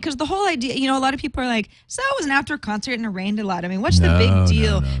Woodstock, Yeah. because the whole idea, you know, a lot of people are like, so it was an outdoor concert and it rained a lot. I mean, what's the No, big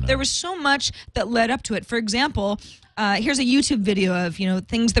deal? no. There was so much that led up to it. For example, here's a YouTube video of, you know,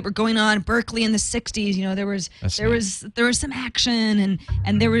 things that were going on in Berkeley in the 60s. You know, there was some action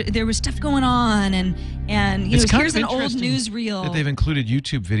and there was stuff going on and you It's know, kind here's of an old interesting newsreel. that they've included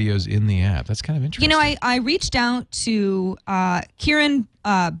YouTube videos in the app. That's kind of interesting. You know, I reached out to Kieran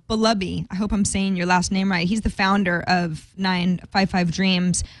Balabi. I hope I'm saying your last name right. He's the founder of 955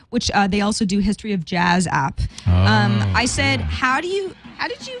 Dreams, which they also do History of Jazz app. I said, how did you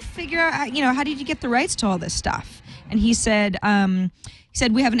figure out, you know, how did you get the rights to all this stuff? And he said,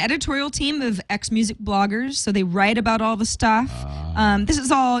 we have an editorial team of ex-music bloggers, so they write about all the stuff. This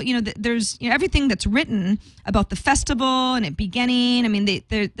is all, you know, there's, you know, everything that's written about the festival and it beginning. I mean,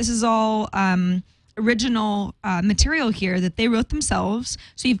 this is all original material here that they wrote themselves.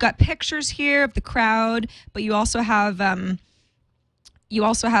 So you've got pictures here of the crowd, but you also have, if you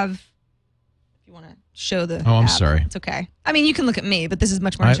want to show the Oh, I'm app, sorry. it's okay. I mean, you can look at me, but this is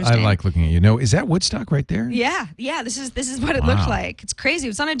much more I interesting. like looking at you. No, is that Woodstock right there? Yeah. This is what it looked like. It's crazy. It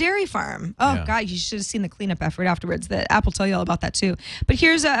was on a dairy farm. Oh Yeah. God, you should have seen the cleanup effort afterwards. The app will tell you all about that too. But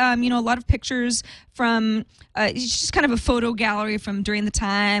here's a lot of pictures from it's just kind of a photo gallery from during the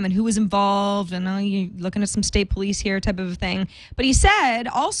time and who was involved, and you're looking at some state police here type of a thing. But he said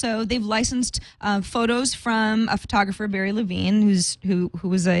also they've licensed photos from a photographer, Barry Levine, who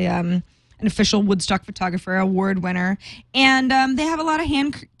was an official Woodstock photographer, award winner. And they have a lot of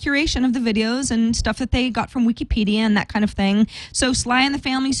hand curation of the videos and stuff that they got from Wikipedia and that kind of thing. So Sly and the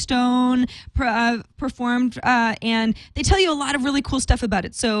Family Stone performed, and they tell you a lot of really cool stuff about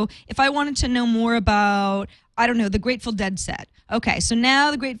it. So if I wanted to know more about, I don't know, the Grateful Dead set. Okay, so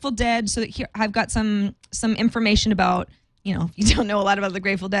now the Grateful Dead, so here I've got some information about, you know, if you don't know a lot about the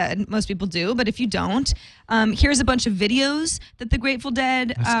Grateful Dead, most people do, but if you don't, here's a bunch of videos that the Grateful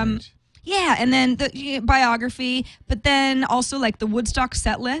Dead... That's neat. Yeah, and then the biography, but then also like the Woodstock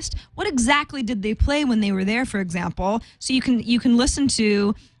set list. What exactly did they play when they were there, for example? So you can listen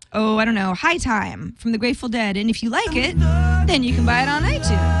to, I don't know, High Time from the Grateful Dead, and if you like it, then you can buy it on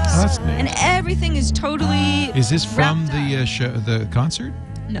iTunes. Oh, that's neat. And everything is totally. Is this from wrapped up. the show, the concert?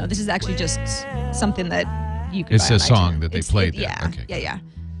 No, this is actually just something that you can. It's buy a on song iTunes. that they It's- played there. Yeah, Okay. yeah.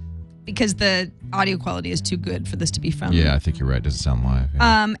 Because the audio quality is too good for this to be from. Yeah, I think you're right. It doesn't sound live.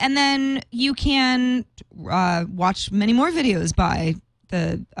 Yeah. And then you can watch many more videos by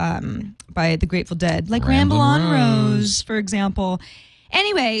the Grateful Dead, like Ramble on Rose, for example.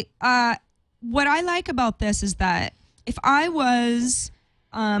 Anyway, what I like about this is that if I was,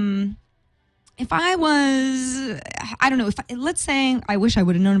 I don't know, let's say, I wish I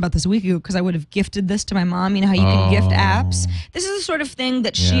would have known about this a week ago because I would have gifted this to my mom. You know how you can gift apps? This is the sort of thing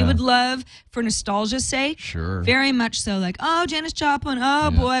that she Yeah. would love for nostalgia's sake. Sure. Very much so, like, oh, Janis Joplin,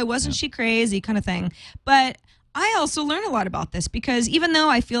 oh boy, wasn't she crazy kind of thing. But I also learned a lot about this because even though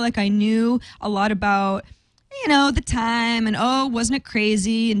I feel like I knew a lot about, the time and, wasn't it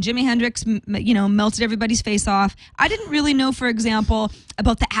crazy? And Jimi Hendrix, melted everybody's face off. I didn't really know, for example,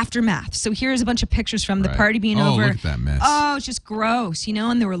 about the aftermath. So here's a bunch of pictures from the party being over. Oh, look at that mess. Oh, it's just gross,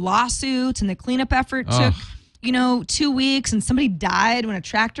 and there were lawsuits and the cleanup effort took, 2 weeks and somebody died when a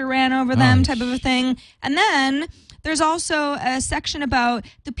tractor ran over them type of a thing. And then there's also a section about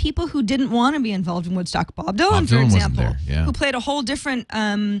the people who didn't want to be involved in Woodstock. Bob Dylan, for example, who played a whole different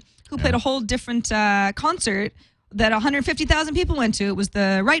concert that 150,000 people went to. It was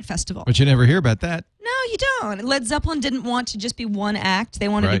the Right Festival. But you never hear about that. No, you don't. Led Zeppelin didn't want to just be one act. They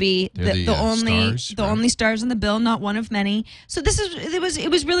wanted to be the only stars on the bill, not one of many. So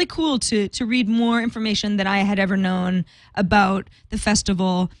it was really cool to read more information than I had ever known about the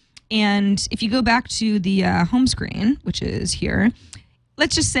festival. And if you go back to the home screen, which is here,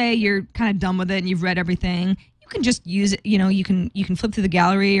 let's just say you're kind of done with it and you've read everything. You can just use it. You can flip through the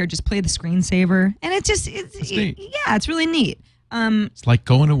gallery or just play the screensaver, and it's neat. Yeah, it's really neat. It's like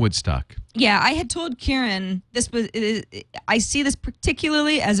going to Woodstock. Yeah, I had told Kieran I see this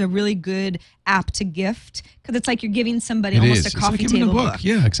particularly as a really good app to gift because it's like you're giving somebody almost a coffee table book.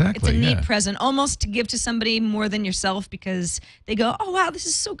 Yeah, exactly. It's a neat present, almost to give to somebody more than yourself because they go, "Oh wow, this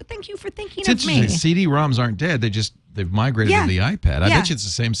is so good. Thank you for thinking of me." CD-ROMs aren't dead. They've migrated to the iPad. I bet you it's the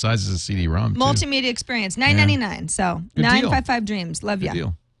same size as a CD-ROM. Multimedia experience, $9.99. So good 955 Dreams. Love ya.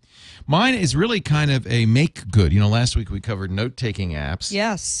 Deal. Mine is really kind of a make good. Last week we covered note-taking apps.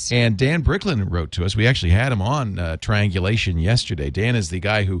 Yes. And Dan Bricklin wrote to us. We actually had him on Triangulation yesterday. Dan is the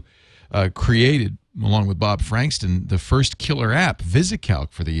guy who created, along with Bob Frankston, the first killer app,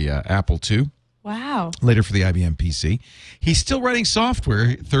 VisiCalc, for the Apple II. Wow. Later for the IBM PC. He's still writing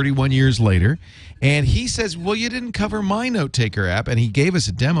software 31 years later. And he says, well, you didn't cover my Notetaker app. And he gave us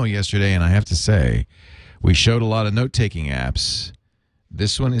a demo yesterday. And I have to say, we showed a lot of note-taking apps.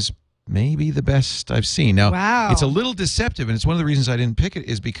 This one is maybe the best I've seen. Now, It's a little deceptive, and it's one of the reasons I didn't pick it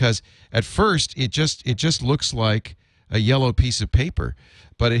is because at first it just looks like a yellow piece of paper,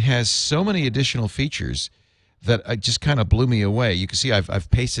 but it has so many additional features that it just kind of blew me away. You can see I've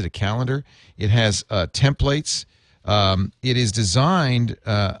pasted a calendar. It has templates. It is designed.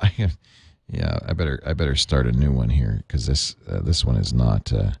 I better start a new one here because this one is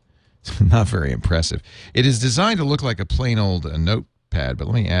not not very impressive. It is designed to look like a plain old notepad, but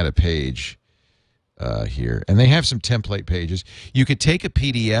let me add a page here. And they have some template pages. You could take a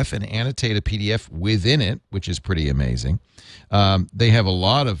PDF and annotate a PDF within it, which is pretty amazing. They have a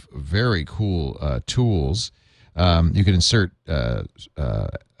lot of very cool tools. You can insert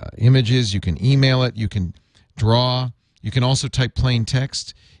images. You can email it. You can draw. You can also type plain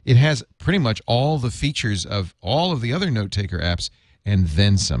text. It has pretty much all the features of all of the other note-taker apps and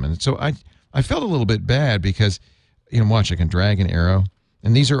then some. And so I felt a little bit bad because, watch, I can drag an arrow.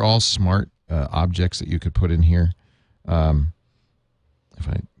 And these are all smart objects that you could put in here. If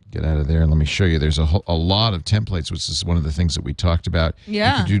I get out of there, let me show you. There's a lot of templates, which is one of the things that we talked about.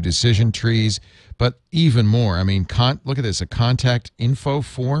 Yeah. You could do decision trees, but even more. I mean, look at this, a contact info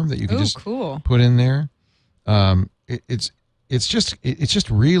form that you can put in there. It's just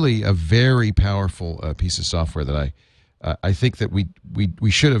really a very powerful piece of software that I think that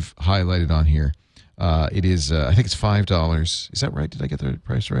we should have highlighted on here. It is I think it's $5. Is that right? Did I get the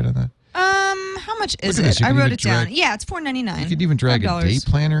price right on that? How much is it? I wrote it down. Yeah, it's $4.99. You could even drag a day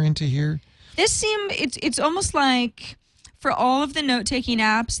planner into here. It's almost like for all of the note-taking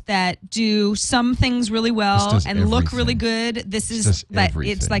apps that do some things really well and look really good, it's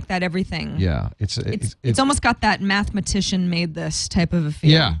like that everything. Yeah, it's almost got that mathematician made this type of a feel.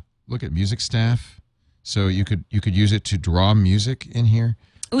 Yeah, look at music staff. So you could use it to draw music in here.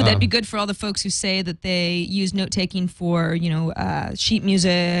 Oh, that'd be good for all the folks who say that they use note-taking for, sheet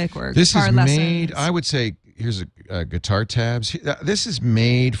music or guitar lessons. This is made, I would say, here's a guitar tabs. This is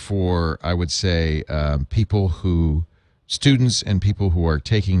made for, I would say, students and people who are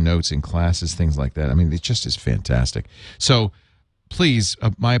taking notes in classes, things like that. I mean, it just is fantastic. So please,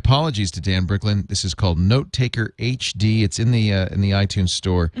 my apologies to Dan Bricklin. This is called Notetaker HD. It's in the iTunes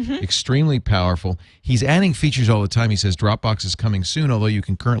store. Mm-hmm. Extremely powerful. He's adding features all the time. He says Dropbox is coming soon, although you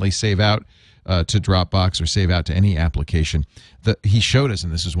can currently save out to Dropbox or save out to any application. He showed us,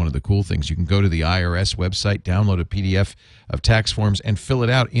 and this is one of the cool things, you can go to the IRS website, download a PDF of tax forms, and fill it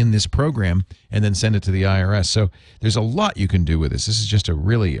out in this program, and then send it to the IRS. So there's a lot you can do with this. This is just to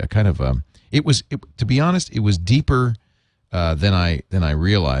be honest, it was deeper than I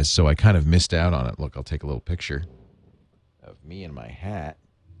realized, so I kind of missed out on it. Look, I'll take a little picture of me and my hat.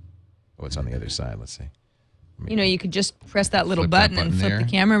 Oh, it's on the other side. Let's see. You know, you could just press that little Flip that button and button flip there.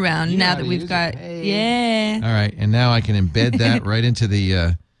 the camera around. You know Now how that to we've use got, it. Hey. yeah. All right, and now I can embed that right into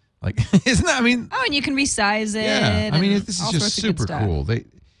the isn't that? I mean, Oh, and you can resize it. yeah. I mean, and this is all just sorts of good super stuff. cool.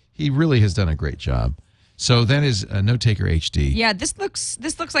 He really has done a great job. So that is a Notetaker HD. Yeah, this looks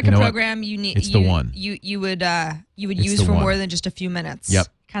like You a know what? program you need. It's the one. You would It's use the for one. more than just a few minutes. Yep.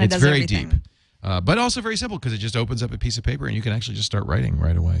 Kind of It's does very everything. deep. But also very simple because it just opens up a piece of paper and you can actually just start writing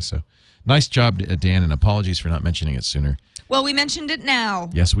right away. So nice job, Dan, and apologies for not mentioning it sooner. Well, we mentioned it now.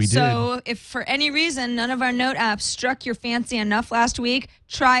 Yes, we did. So if for any reason none of our note apps struck your fancy enough last week,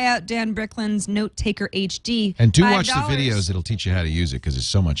 try out Dan Bricklin's Notetaker HD. And do $5. watch the videos. It'll teach you how to use it because there's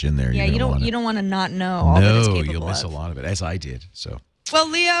so much in there. Yeah, You're you gonna don't wanna- want to not know all that it's No, capable you'll miss of. a lot of it, as I did. So Well,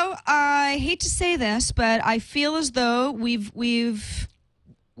 Leo, I hate to say this, but I feel as though we've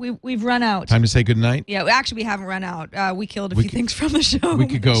run out. time to say goodnight. Yeah, actually, we haven't run out. We killed a We few could- things from the show. We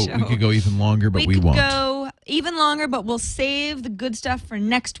could go even longer, but we could won't. go even longer, but we'll save the good stuff for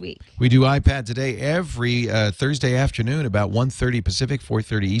next week. We do iPad Today every Thursday afternoon about 1:30 Pacific,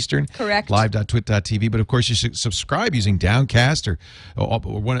 4:30 Eastern. Correct. Live.twit.tv. But, of course, you should subscribe using Downcast or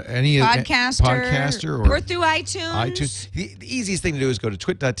any podcaster or through iTunes. The easiest thing to do is go to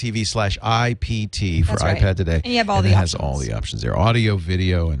twit.tv/IPT for That's right. iPad Today. And you have all the it has options. all the options there, audio,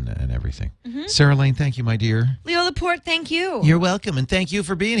 video, and everything. Mm-hmm. Sarah Lane, thank you, my dear. Leo Laporte, thank you. You're welcome, and thank you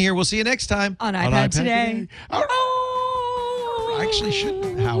for being here. We'll see you next time On iPad Today. I actually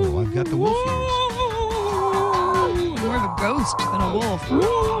shouldn't howl. I've got the wolf ears. More of a ghost than a wolf.